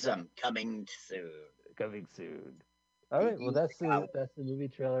needs him? Coming soon. All right. Well, that's the movie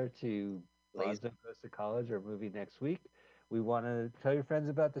trailer to Bonzo Goes to College, our movie next week. We want to tell your friends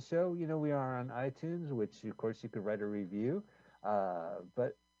about the show. We are on iTunes, which of course you could write a review.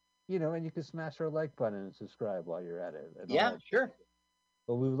 But and you can smash our like button and subscribe while you're at it. Sure.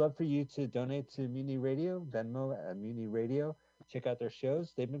 But we would love for you to donate to Mutiny Radio, Venmo at Mutiny Radio. check out their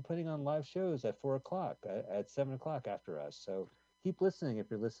shows. They've been putting on live shows at 4 o'clock, at 7 o'clock after us. So keep listening if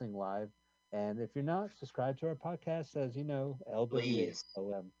you're listening live. And if you're not, subscribe to our podcast, as you know, Please.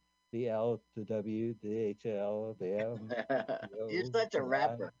 LWHLM. The L, the W, the HL, the M, the You're O, such a the Y,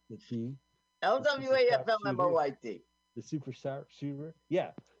 rapper. the T. LWAFLMOYT. The super sharpshooter.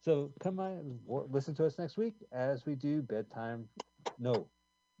 Yeah. So come on and listen to us next week as we do bedtime. No.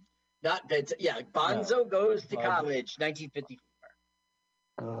 Not bed. Yeah, Bonzo goes to college, 1954.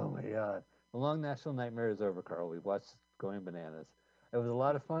 Oh my God. The long national nightmare is over, Carl. We watched Going Bananas. It was a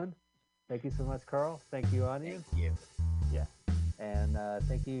lot of fun. Thank you so much, Carl. Thank you, audience. Thank you. Yeah. And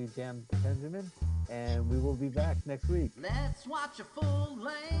thank you, Jam Benjamin. And we will be back next week. Let's watch a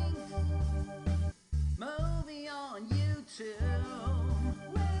full-length movie on YouTube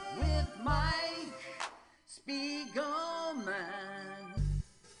with Mike Spiegelman.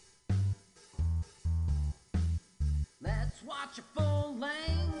 Let's watch a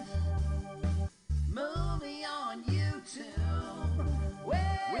full-length movie on YouTube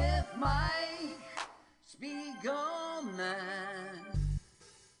with Mike Spiegelman.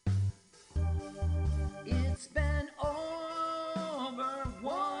 It's been over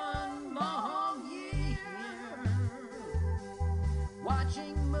 1 long year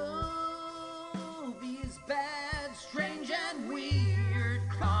watching movies, bad, strange, and weird,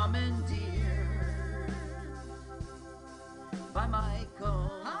 commandeered by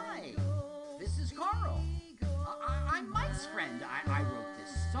Michael. Hi, this is Carl. I'm Mike's friend. I wrote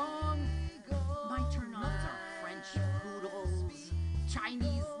this song. My turn-ons are French poodles,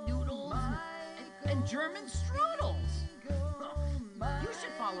 Chinese noodles, and German strudels. You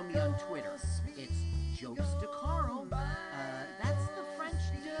should follow me on Twitter. It's Jokes to Carl. That's the French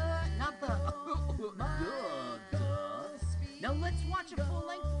duh, not the duh. Now let's watch a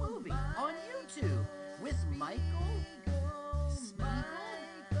full-length movie on YouTube with Michael Spiegel.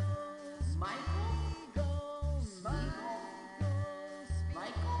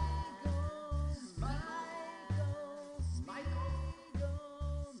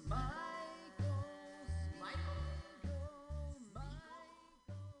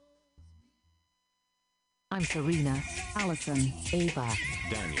 I'm Serena, Allison, Ava,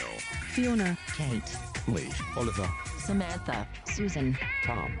 Daniel, Fiona, Kate, Lee, Oliver, Samantha, Susan,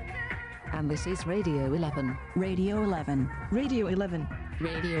 Tom. and this is Radio 11. Radio 11. Radio 11.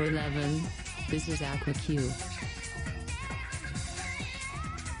 Radio 11. This is Aqua Q.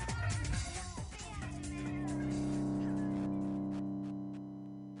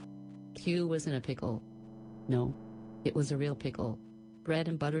 Q was in a pickle. No. It was a real pickle. Bread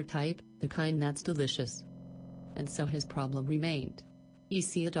and butter type, the kind that's delicious. And so his problem remained. You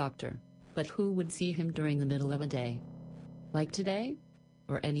see a doctor. But who would see him during the middle of a day? Like today?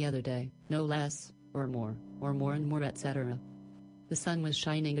 Or any other day, no less, or more and more, etc. The sun was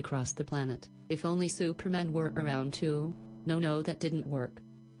shining across the planet. If only Superman were around too. No, that didn't work.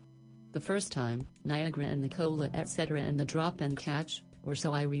 The first time, Niagara and the cola, etc. and the drop and catch, or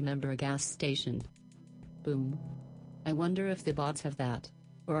so I remember, a gas station. Boom. I wonder if the bots have that,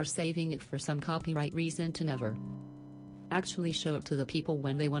 or are saving it for some copyright reason to never actually show it to the people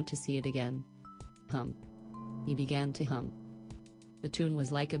when they want to see it again. Hum. He began to hum. The tune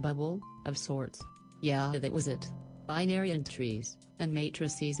was like a bubble, of sorts. Yeah, that was it. Binary entries, and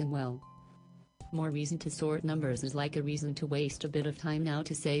matrices, and well. More reason to sort numbers is like a reason to waste a bit of time now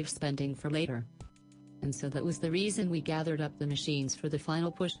to save spending for later. And so that was the reason we gathered up the machines for the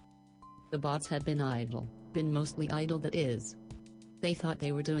final push. The bots had been mostly idle, that is. They thought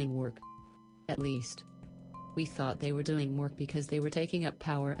they were doing work. At least. We thought they were doing work because they were taking up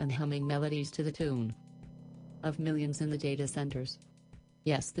power and humming melodies to the tune of millions in the data centers.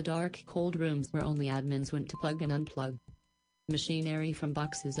 Yes, the dark, cold rooms where only admins went to plug and unplug machinery from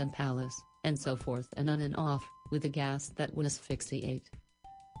boxes and palace, and so forth, and on and off, with a gas that would asphyxiate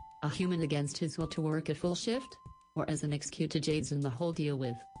a human against his will to work a full shift, or as an executed jades in the whole deal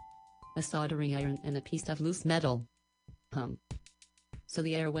with a soldering iron and a piece of loose metal. Hum. So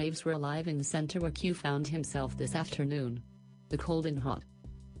the airwaves were alive in the center where Q found himself this afternoon. The cold and hot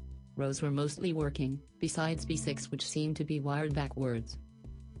rows were mostly working, besides B6, which seemed to be wired backwards.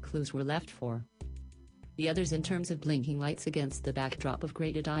 Clues were left for the others in terms of blinking lights against the backdrop of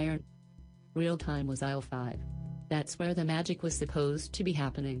grated iron. Real time was aisle 5. That's where the magic was supposed to be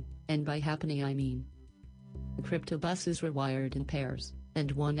happening, and by happening I mean the crypto buses were wired in pairs,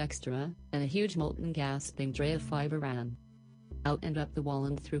 and one extra, and a huge molten gas thing tray of fiber ran out and up the wall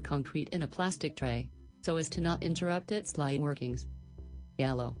and through concrete in a plastic tray, so as to not interrupt its light workings.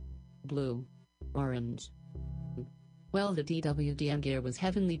 Yellow, blue, orange. Well, the DWDM gear was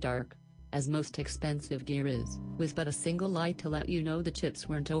heavenly dark. as most expensive gear is, with but a single light to let you know the chips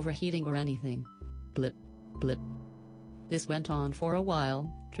weren't overheating or anything. Blip, blip. This went on for a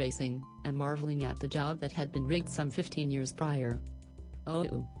while, tracing and marveling at the job that had been rigged some 15 years prior.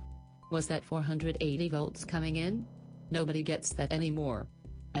 Oh. Was that 480 volts coming in? Nobody gets that anymore.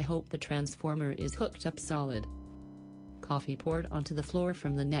 I hope the transformer is hooked up solid. Coffee poured onto the floor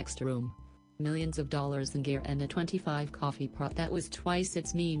from the next room. Millions of dollars in gear and a 25 coffee pot that was twice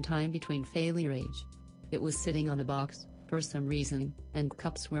its mean time between failure age. It was sitting on a box, for some reason, and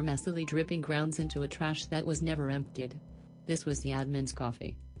cups were messily dripping grounds into a trash that was never emptied. This was the admin's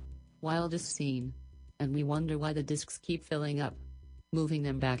coffee. Wildest scene. And we wonder why the discs keep filling up. Moving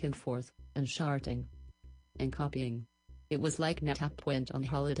them back and forth, and charting. And copying. It was like NetApp went on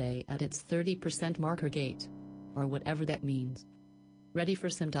holiday at its 30% marker gate. Or whatever that means. Ready for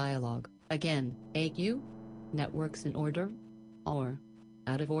some dialogue, again, AQ? Networks in order? Or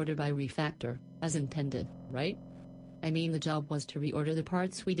out of order by refactor, as intended, right? I mean the job was to reorder the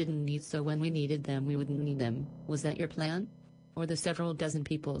parts we didn't need so when we needed them we wouldn't need them. Was that your plan? Or the several dozen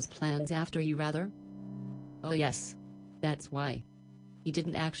people's plans after you rather? Oh yes. That's why. He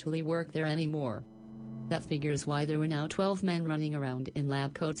didn't actually work there anymore. That figures why there were now 12 men running around in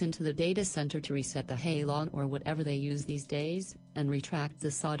lab coats into the data center to reset the halon or whatever they use these days, and retract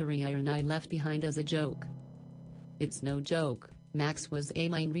the soldering iron I left behind as a joke. It's no joke, Max was a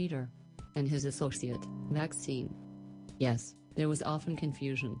mind reader. And his associate, Maxine. Yes, there was often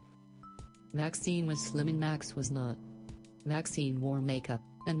confusion. Maxine was slim and Max was not. Maxine wore makeup,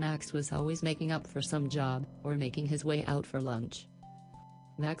 and Max was always making up for some job, or making his way out for lunch.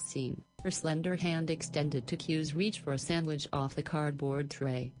 Maxine, her slender hand extended to Q's reach for a sandwich off the cardboard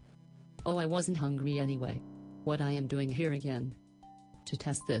tray. Oh, I wasn't hungry anyway. What I am doing here again? To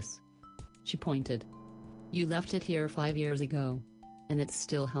test this. She pointed. You left it here 5 years ago. And it's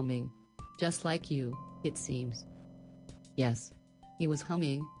still humming. Just like you, it seems. Yes. He was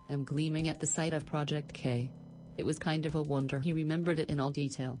humming, and gleaming at the sight of Project K. It was kind of a wonder he remembered it in all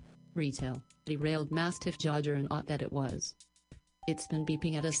detail. Retail, derailed Mastiff Jodger and ought that it was. It's been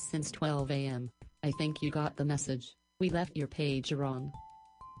beeping at us since 12 a.m. I think you got the message. We left your pager on.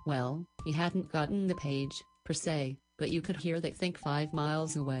 Well, he hadn't gotten the page, per se, but you could hear that think 5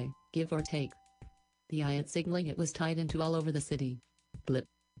 miles away, give or take. The IAT signaling it was tied into all over the city. Blip,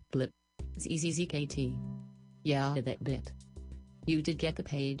 blip, ZZZKT. Yeah, that bit. You did get the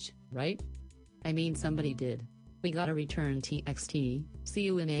page, right? I mean somebody did. We gotta return TXT, see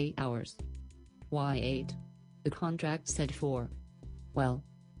you in 8 hours. Why 8? The contract said 4. Well,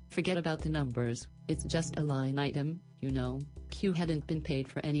 forget about the numbers, it's just a line item, you know. Q hadn't been paid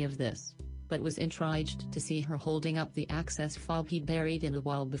for any of this, but was intrigued to see her holding up the access fob he'd buried in a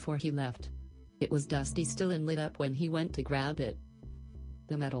wall before he left. It was dusty still and lit up when he went to grab it.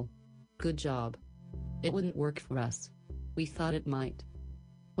 The metal. Good job. It wouldn't work for us. We thought it might.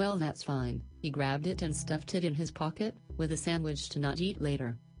 Well, that's fine. He grabbed it and stuffed it in his pocket, with a sandwich to not eat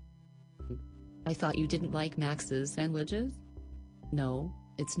later. I thought you didn't like Max's sandwiches? No,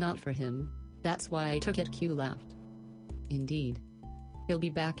 it's not for him. That's why I took it. Q laughed. Indeed. He'll be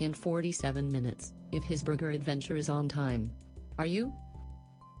back in 47 minutes, if his burger adventure is on time. Are you?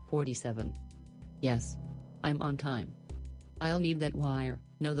 47. Yes. I'm on time. I'll need that wire,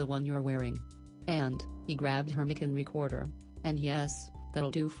 no the one you're wearing. And, he grabbed her mic and recorder. And yes,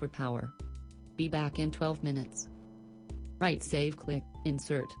 that'll do for power. Be back in 12 minutes. Right, save, click,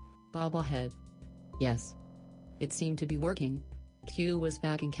 insert, bobblehead. Yes. It seemed to be working. Q was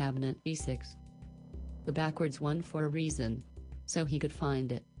back in cabinet B6. The backwards one for a reason. So he could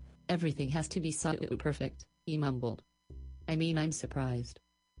find it. Everything has to be so perfect, he mumbled. I mean, I'm surprised.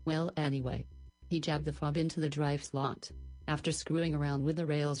 Well, anyway. He jabbed the fob into the drive slot. After screwing around with the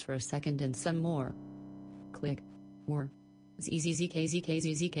rails for a second and some more. Click. More.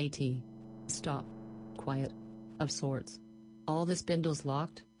 ZZZKZKZZKT. Stop. Quiet. Of sorts. All the spindles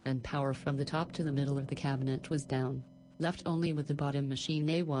locked, and power from the top to the middle of the cabinet was down, left only with the bottom machine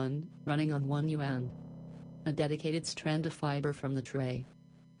A1, running on 1 UN. A dedicated strand of fiber from the tray.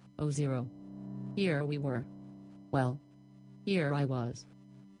 0. Here we were. Well. Here I was.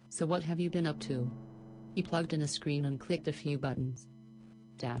 So what have you been up to? He plugged in a screen and clicked a few buttons.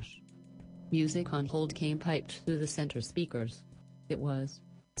 Dash. Music on hold came piped through the center speakers. It was.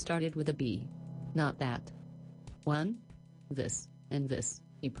 Started with a B. Not that. 1. This, and this.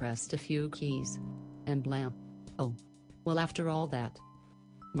 He pressed a few keys. And blam. Oh. Well, after all that.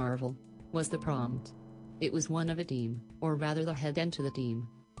 Marvel. Was the prompt. It was one of a team, or rather the head end to the team.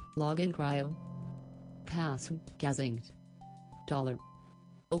 Login cryo. Pass. Gazingt. $.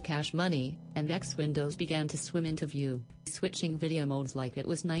 Cash money, and X windows began to swim into view, switching video modes like it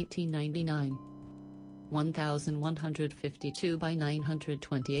was 1999. 1152 by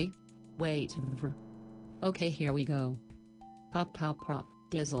 928. Wait. Okay, here we go. Pop,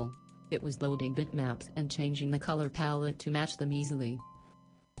 dizzle. It was loading bitmaps and changing the color palette to match them easily.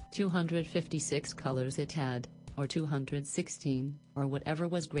 256 colors it had, or 216, or whatever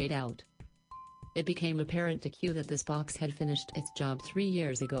was grayed out. It became apparent to Q that this box had finished its job 3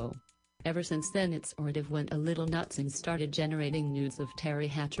 years ago. Ever since then it sort of went a little nuts and started generating nudes of Terry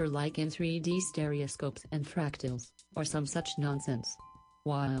Hatcher like in 3D stereoscopes and fractals, or some such nonsense.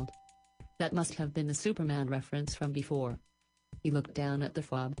 Wild. That must have been the Superman reference from before. He looked down at the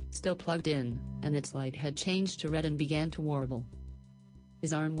fob, still plugged in, and its light had changed to red and began to warble.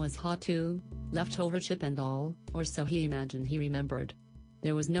 His arm was hot too, leftover chip and all, or so he imagined he remembered.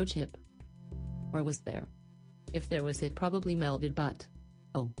 There was no chip. Or was there? If there was, it probably melted, but...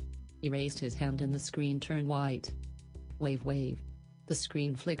 Oh. He raised his hand and the screen turned white. Wave. The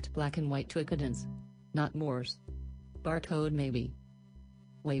screen flicked black and white to a cadence. Not Morse. Barcode maybe.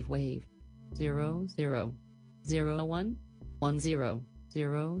 Wave. 0 0 0 1 1 0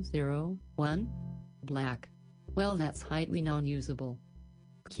 0 0 1. Black. Well, that's highly non-usable.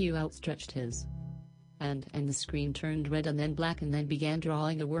 Q outstretched his hand and the screen turned red and then black and then began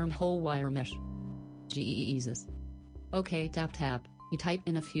drawing a wormhole wire mesh. Jesus. Okay, tap. He typed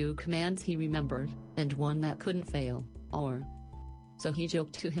in a few commands he remembered, and one that couldn't fail, or so he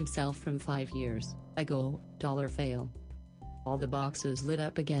joked to himself from 5 years ago, $fail. All the boxes lit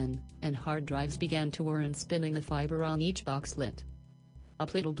up again, and hard drives began to whir and spinning the fiber on each box lit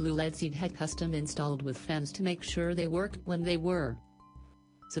up. Little blue LEDs he'd had custom installed with fans to make sure they worked when they were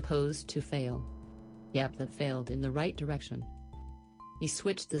supposed to fail. Yep, that failed in the right direction. He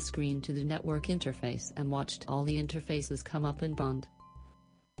switched the screen to the network interface and watched all the interfaces come up and bond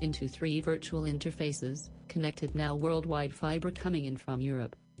into 3 virtual interfaces, connected now worldwide, fiber coming in from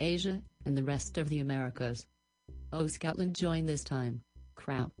Europe, Asia, and the rest of the Americas. Oh, Scotland joined this time.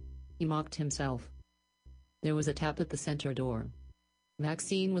 Crap. He mocked himself. There was a tap at the center door.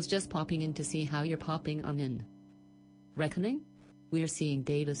 Maxine was just popping in to see how you're popping on in. Reckoning? We're seeing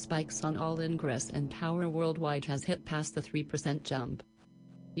data spikes on all ingress and power worldwide has hit past the 3% jump.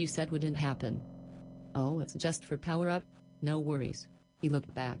 You said wouldn't happen. Oh, it's just for power up? No worries. He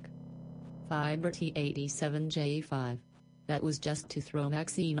looked back. Fiber T87J5. That was just to throw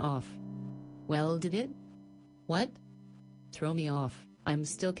Maxine off. Well, did it? What? Throw me off, I'm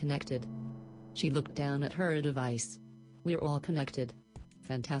still connected. She looked down at her device. We're all connected.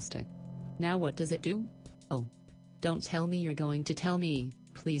 Fantastic. Now what does it do? Oh. Don't tell me you're going to tell me,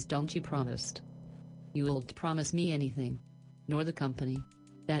 please don't, you promised. You won't promise me anything. Nor the company.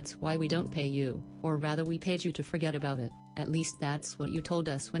 That's why we don't pay you, or rather we paid you to forget about it, at least that's what you told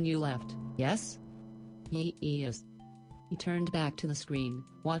us when you left, yes? Yes. He turned back to the screen,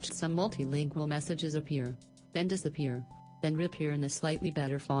 watched some multilingual messages appear, then disappear, then reappear in a slightly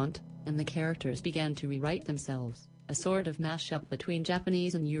better font, and the characters began to rewrite themselves, a sort of mashup between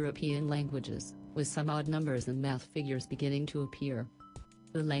Japanese and European languages, with some odd numbers and math figures beginning to appear.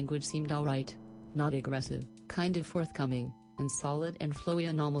 The language seemed alright, not aggressive, kind of forthcoming, and solid and flowy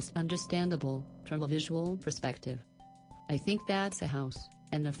and almost understandable, from a visual perspective. I think that's a house,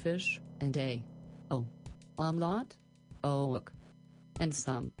 and a fish, and a... oh. Omelette? Oh look. And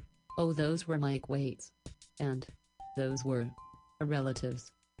some. Oh, those were Mike Waits. And those were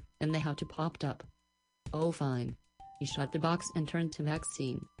relatives. And they had to popped up. Oh fine. He shut the box and turned to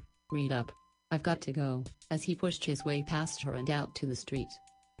Maxine. Read up. I've got to go, as he pushed his way past her and out to the street.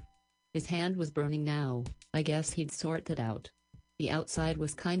 His hand was burning now. I guess he'd sort that out. The outside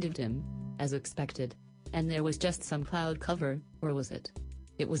was kind of dim, as expected. And there was just some cloud cover, or was it?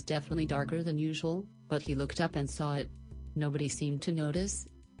 It was definitely darker than usual, but he looked up and saw it. Nobody seemed to notice,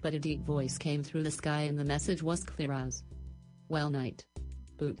 but a deep voice came through the sky and the message was clear as well, night.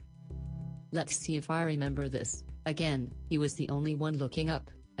 Boot. Let's see if I remember this. Again, he was the only one looking up,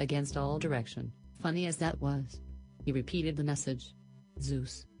 against all direction, funny as that was. He repeated the message.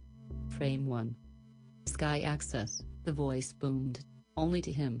 Zeus. Frame 1. Sky access, the voice boomed, only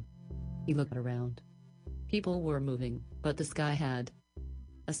to him. He looked around. People were moving, but the sky had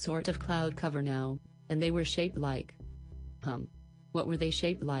a sort of cloud cover now, and they were shaped like... What were they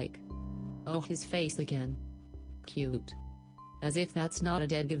shaped like? Oh, his face again. Cute. As if that's not a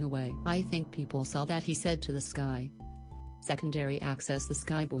dead giveaway. I think people saw that, he said to the sky. Secondary access, the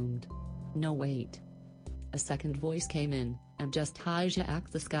sky boomed. No wait. A second voice came in, and just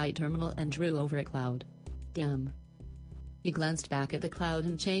hijacked the sky terminal and drew over a cloud. Damn. He glanced back at the cloud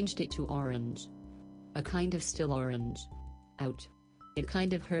and changed it to orange. A kind of still orange. Ouch. It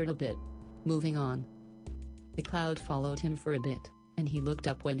kind of hurt a bit. Moving on. The cloud followed him for a bit, and he looked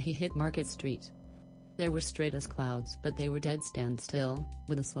up when he hit Market Street. There were straight as clouds, but they were dead standstill,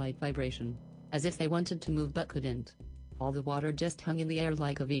 with a slight vibration, as if they wanted to move but couldn't. All the water just hung in the air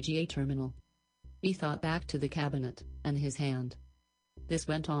like a VGA terminal. He thought back to the cabinet, and his hand. This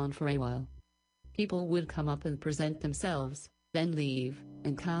went on for a while. People would come up and present themselves, then leave,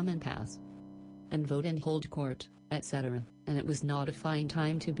 and come and pass. And vote and hold court, etc., and it was not a fine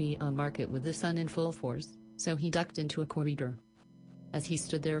time to be on market with the sun in full force, so he ducked into a corridor. As he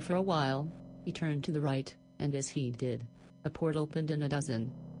stood there for a while, he turned to the right, and as he did, a port opened in a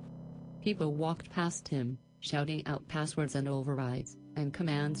dozen. People walked past him, shouting out passwords and overrides, and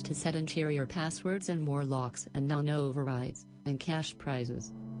commands to set interior passwords and more locks and non-overrides, and cash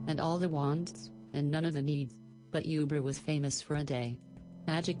prizes, and all the wants, and none of the needs. But Uber was famous for a day.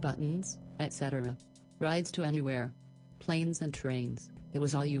 Magic buttons, etc. Rides to anywhere. Planes and trains, it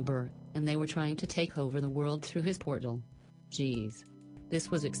was all Uber, and they were trying to take over the world through his portal. Geez. This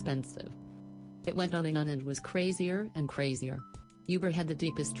was expensive. It went on and was crazier and crazier. Uber had the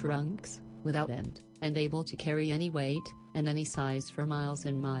deepest trunks, without end, and able to carry any weight, and any size for miles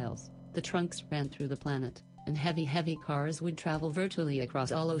and miles. The trunks ran through the planet, and heavy cars would travel virtually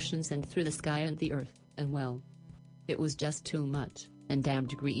across all oceans and through the sky and the earth, and well. It was just too much, and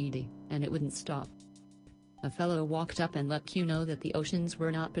damned greedy, and it wouldn't stop. A fellow walked up and let Q know that the oceans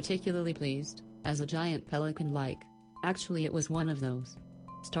were not particularly pleased, as a giant pelican-like. Actually it was one of those.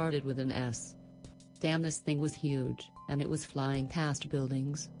 Started with an S. Damn, this thing was huge, and it was flying past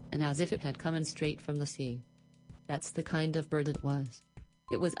buildings, and as if it had come in straight from the sea. That's the kind of bird it was.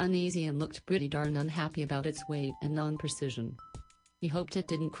 It was uneasy and looked pretty darn unhappy about its weight and non-precision. He hoped it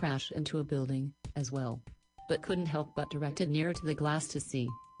didn't crash into a building, as well. But couldn't help but direct it nearer to the glass to see.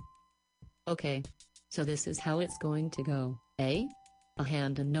 Okay. So this is how it's going to go, eh? A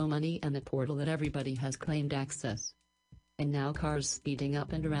hand and no money and a portal that everybody has claimed access. And now cars speeding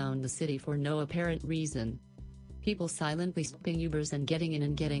up and around the city for no apparent reason. People silently stopping Ubers and getting in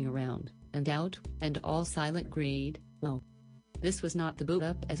and getting around, and out, and all silent greed. Oh. This was not the boot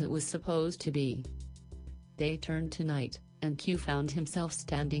up as it was supposed to be. Day turned to night, and Q found himself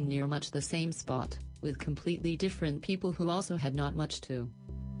standing near much the same spot, with completely different people who also had not much to.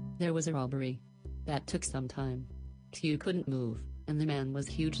 There was a robbery. That took some time. Q couldn't move, and the man was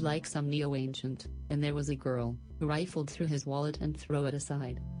huge like some neo-ancient, and there was a girl, who rifled through his wallet and threw it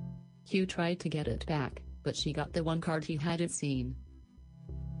aside. Q tried to get it back, but she got the one card he hadn't seen.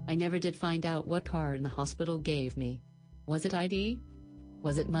 I never did find out what card the hospital gave me. Was it ID?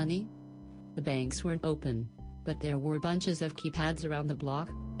 Was it money? The banks weren't open, but there were bunches of keypads around the block,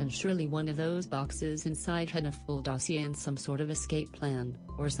 and surely one of those boxes inside had a full dossier and some sort of escape plan,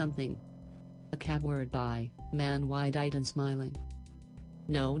 or something. A cab word by, man wide-eyed and smiling.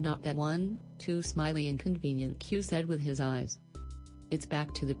 No, not that one, too smiley and convenient, Q said with his eyes. It's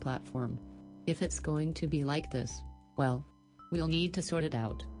back to the platform. If it's going to be like this, well, we'll need to sort it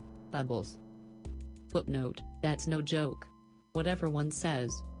out. Bubbles. Footnote, that's no joke. Whatever one says,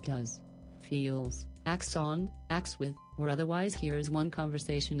 does, feels, acts on, acts with, or otherwise hears one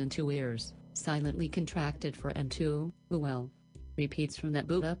conversation in two ears, silently contracted for and two, well, repeats from that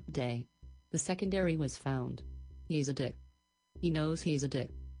boot up day. The secondary was found. He's a dick. He knows he's a dick.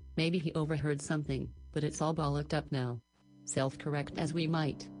 Maybe he overheard something, but it's all bollocked up now. Self-correct as we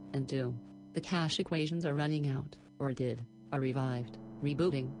might, and do. The cache equations are running out, or did, are revived,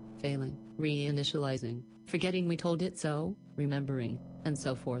 rebooting, failing, reinitializing, forgetting we told it so, remembering, and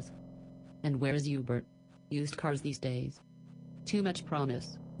so forth. And where's Hubert? Used cars these days. Too much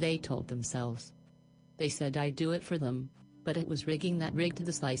promise, they told themselves. They said I'd do it for them. But it was rigging that rigged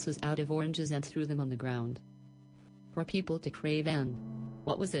the slices out of oranges and threw them on the ground. For people to crave and...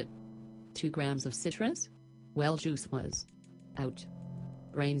 what was it? 2 grams of citrus? Well, juice was. Out.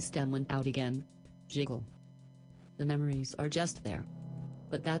 Brainstem went out again. Jiggle. The memories are just there.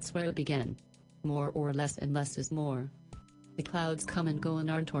 But that's where it began. More or less, and less is more. The clouds come and go and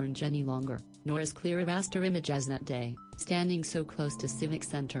aren't orange any longer, nor as clear a raster image as that day, standing so close to Civic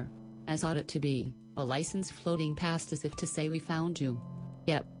Center. As ought it to be. A license floating past as if to say we found you.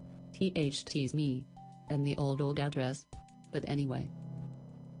 Yep. THT's me. And the old address. But anyway.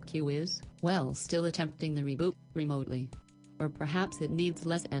 Q is, well, still attempting the reboot, remotely. Or perhaps it needs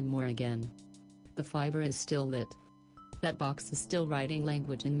less and more again. The fiber is still lit. That box is still writing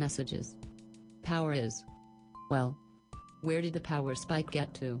language and messages. Power is. Well. Where did the power spike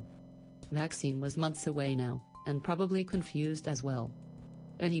get to? Vaccine was months away now, and probably confused as well.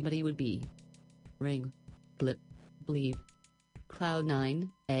 Anybody would be. Ring. Blip. Bleed. Cloud 9,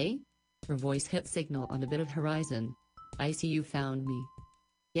 eh? Her voice hit signal on a bit of horizon. I see you found me.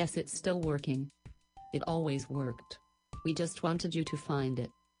 Yes, it's still working. It always worked. We just wanted you to find it.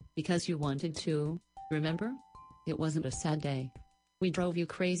 Because you wanted to, remember? It wasn't a sad day. We drove you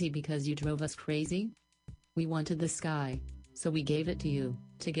crazy because you drove us crazy. We wanted the sky, so we gave it to you,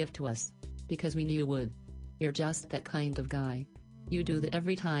 to give to us. Because we knew you would. You're just that kind of guy. You do that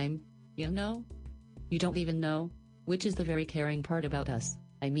every time, you know? You don't even know, which is the very caring part about us,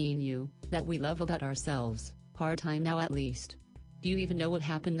 I mean you, that we love about ourselves, part-time now at least. Do you even know what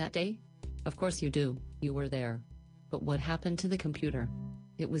happened that day? Of course you do, you were there. But what happened to the computer?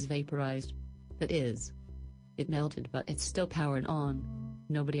 It was vaporized. That is. It melted, but it's still powered on.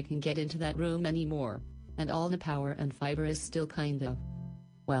 Nobody can get into that room anymore. And all the power and fiber is still kind of,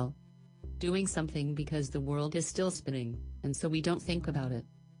 well, doing something because the world is still spinning, and so we don't think about it.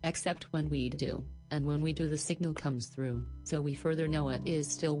 Except when we do, and when we do the signal comes through, so we further know it is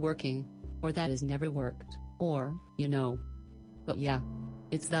still working, or that has never worked, or, you know. But yeah,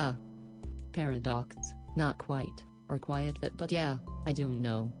 it's the paradox, not quite, or quiet but yeah, I do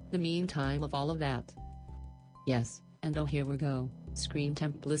know, the meantime of all of that. Yes, and oh here we go, screen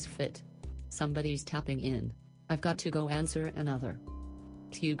temp bliss fit. Somebody's tapping in. I've got to go answer another.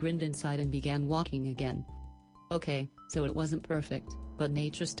 Q grinned inside and began walking again. Okay, so it wasn't perfect, but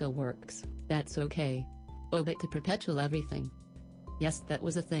nature still works, that's okay. Oh but to perpetual everything. Yes, that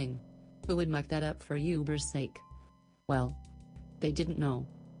was a thing. Who would muck that up for Uber's sake? Well, they didn't know.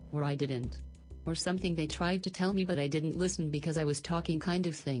 Or I didn't. Or something they tried to tell me but I didn't listen because I was talking kind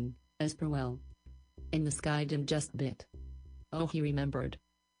of thing, as per well. And the sky dimmed just a bit. Oh he remembered.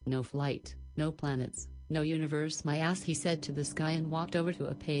 No flight, no planets, no universe my ass he said to the sky and walked over to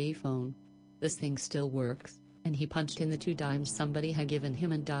a payphone. This thing still works, and he punched in the 2 dimes somebody had given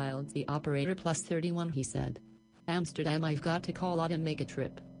him and dialed the operator plus 31 he said. Amsterdam I've got to call out and make a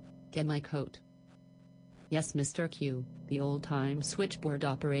trip. Get my coat. Yes Mr. Q, the old-time switchboard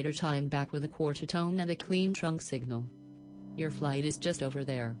operator chimed back with a quarter tone and a clean trunk signal. Your flight is just over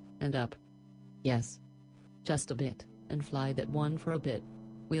there, and up. Yes. Just a bit, and fly that one for a bit.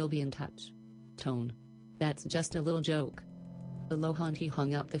 We'll be in touch. Tone. That's just a little joke. Aloha and he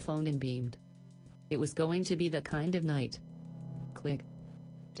hung up the phone and beamed. It was going to be the kind of night. Click.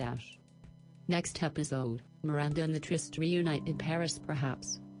 Dash. Next episode, Miranda and the Trist reunite in Paris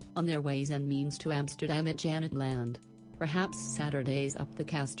perhaps. On their ways and means to Amsterdam at Janet Land. Perhaps Saturdays up the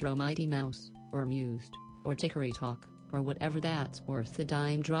Castro Mighty Mouse, or Mused, or Tickery Talk, or whatever that's worth a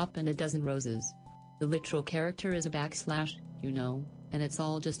dime drop and a dozen roses. The literal character is a backslash, you know, and it's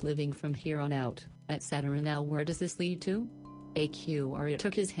all just living from here on out, etc. Now where does this lead to? AQRA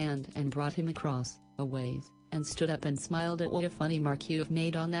took his hand and brought him across, a ways, and stood up and smiled at what a funny mark you've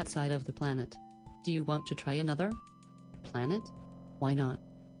made on that side of the planet. Do you want to try another planet? Why not?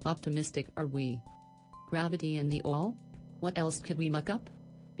 Optimistic are we. Gravity and the all? What else could we muck up?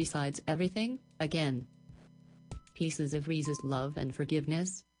 Besides everything, again. Pieces of Reese's love and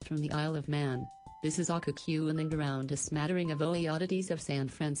forgiveness, from the Isle of Man. This is Akaku and around a smattering of OE oddities of San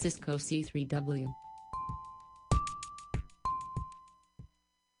Francisco C3W.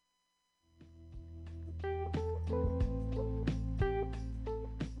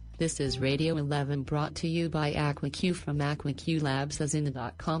 This is Radio 11 brought to you by AquaQ from AquaQ Labs as in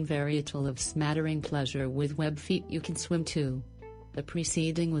the.com varietal of smattering pleasure with web feet you can swim to. The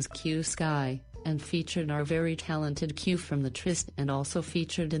preceding was Q Sky, and featured our very talented Q from the Trist and also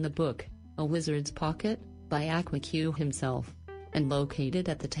featured in the book, A Wizard's Pocket, by AquaQ himself, and located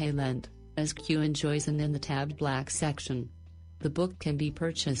at the tail end, as Q enjoys and in the tabbed black section. The book can be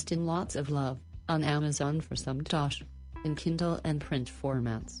purchased in lots of love, on Amazon for some dosh, in Kindle and print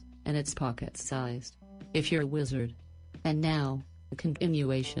formats, and it's pocket-sized, if you're a wizard. And now, the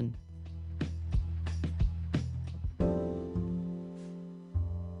continuation.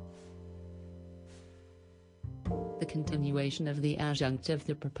 The continuation of the adjunct of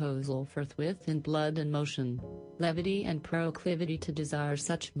the proposal forthwith in blood and motion, levity and proclivity to desire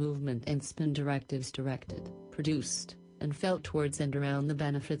such movement and spin directives directed, produced, and felt towards and around the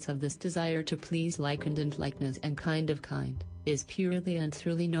benefits of this desire to please likened and likeness and kind, is purely and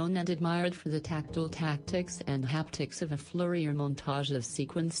truly known and admired for the tactile tactics and haptics of a flurry or montage of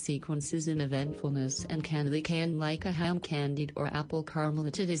sequences in eventfulness and candy can like a ham candied or apple caramel.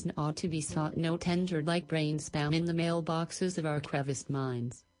 It is not to be sought, no tendered like brain spam in the mailboxes of our creviced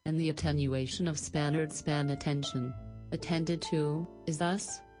minds, and the attenuation of Spannard span attention, attended to, is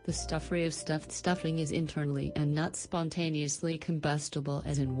thus, the stuffery of stuffed stuffing is internally and not spontaneously combustible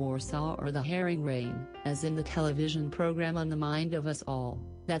as in Warsaw or the herring rain, as in the television program On the Mind of Us All,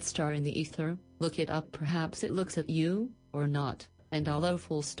 that star in the ether, look it up perhaps it looks at you, or not, and although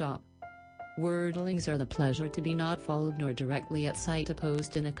full stop. Wordlings are the pleasure to be not followed nor directly at sight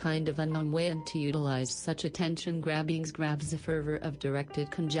opposed in a kind of unknown way, and to utilize such attention grabbings grabs the fervor of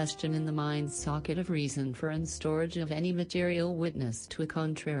directed congestion in the mind's socket of reason for and storage of any material witness to a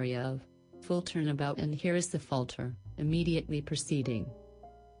contrary of. Full turnabout, and here is the falter, immediately preceding.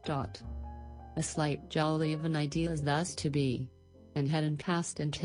 A slight jolly of an idea is thus to be, and had and past and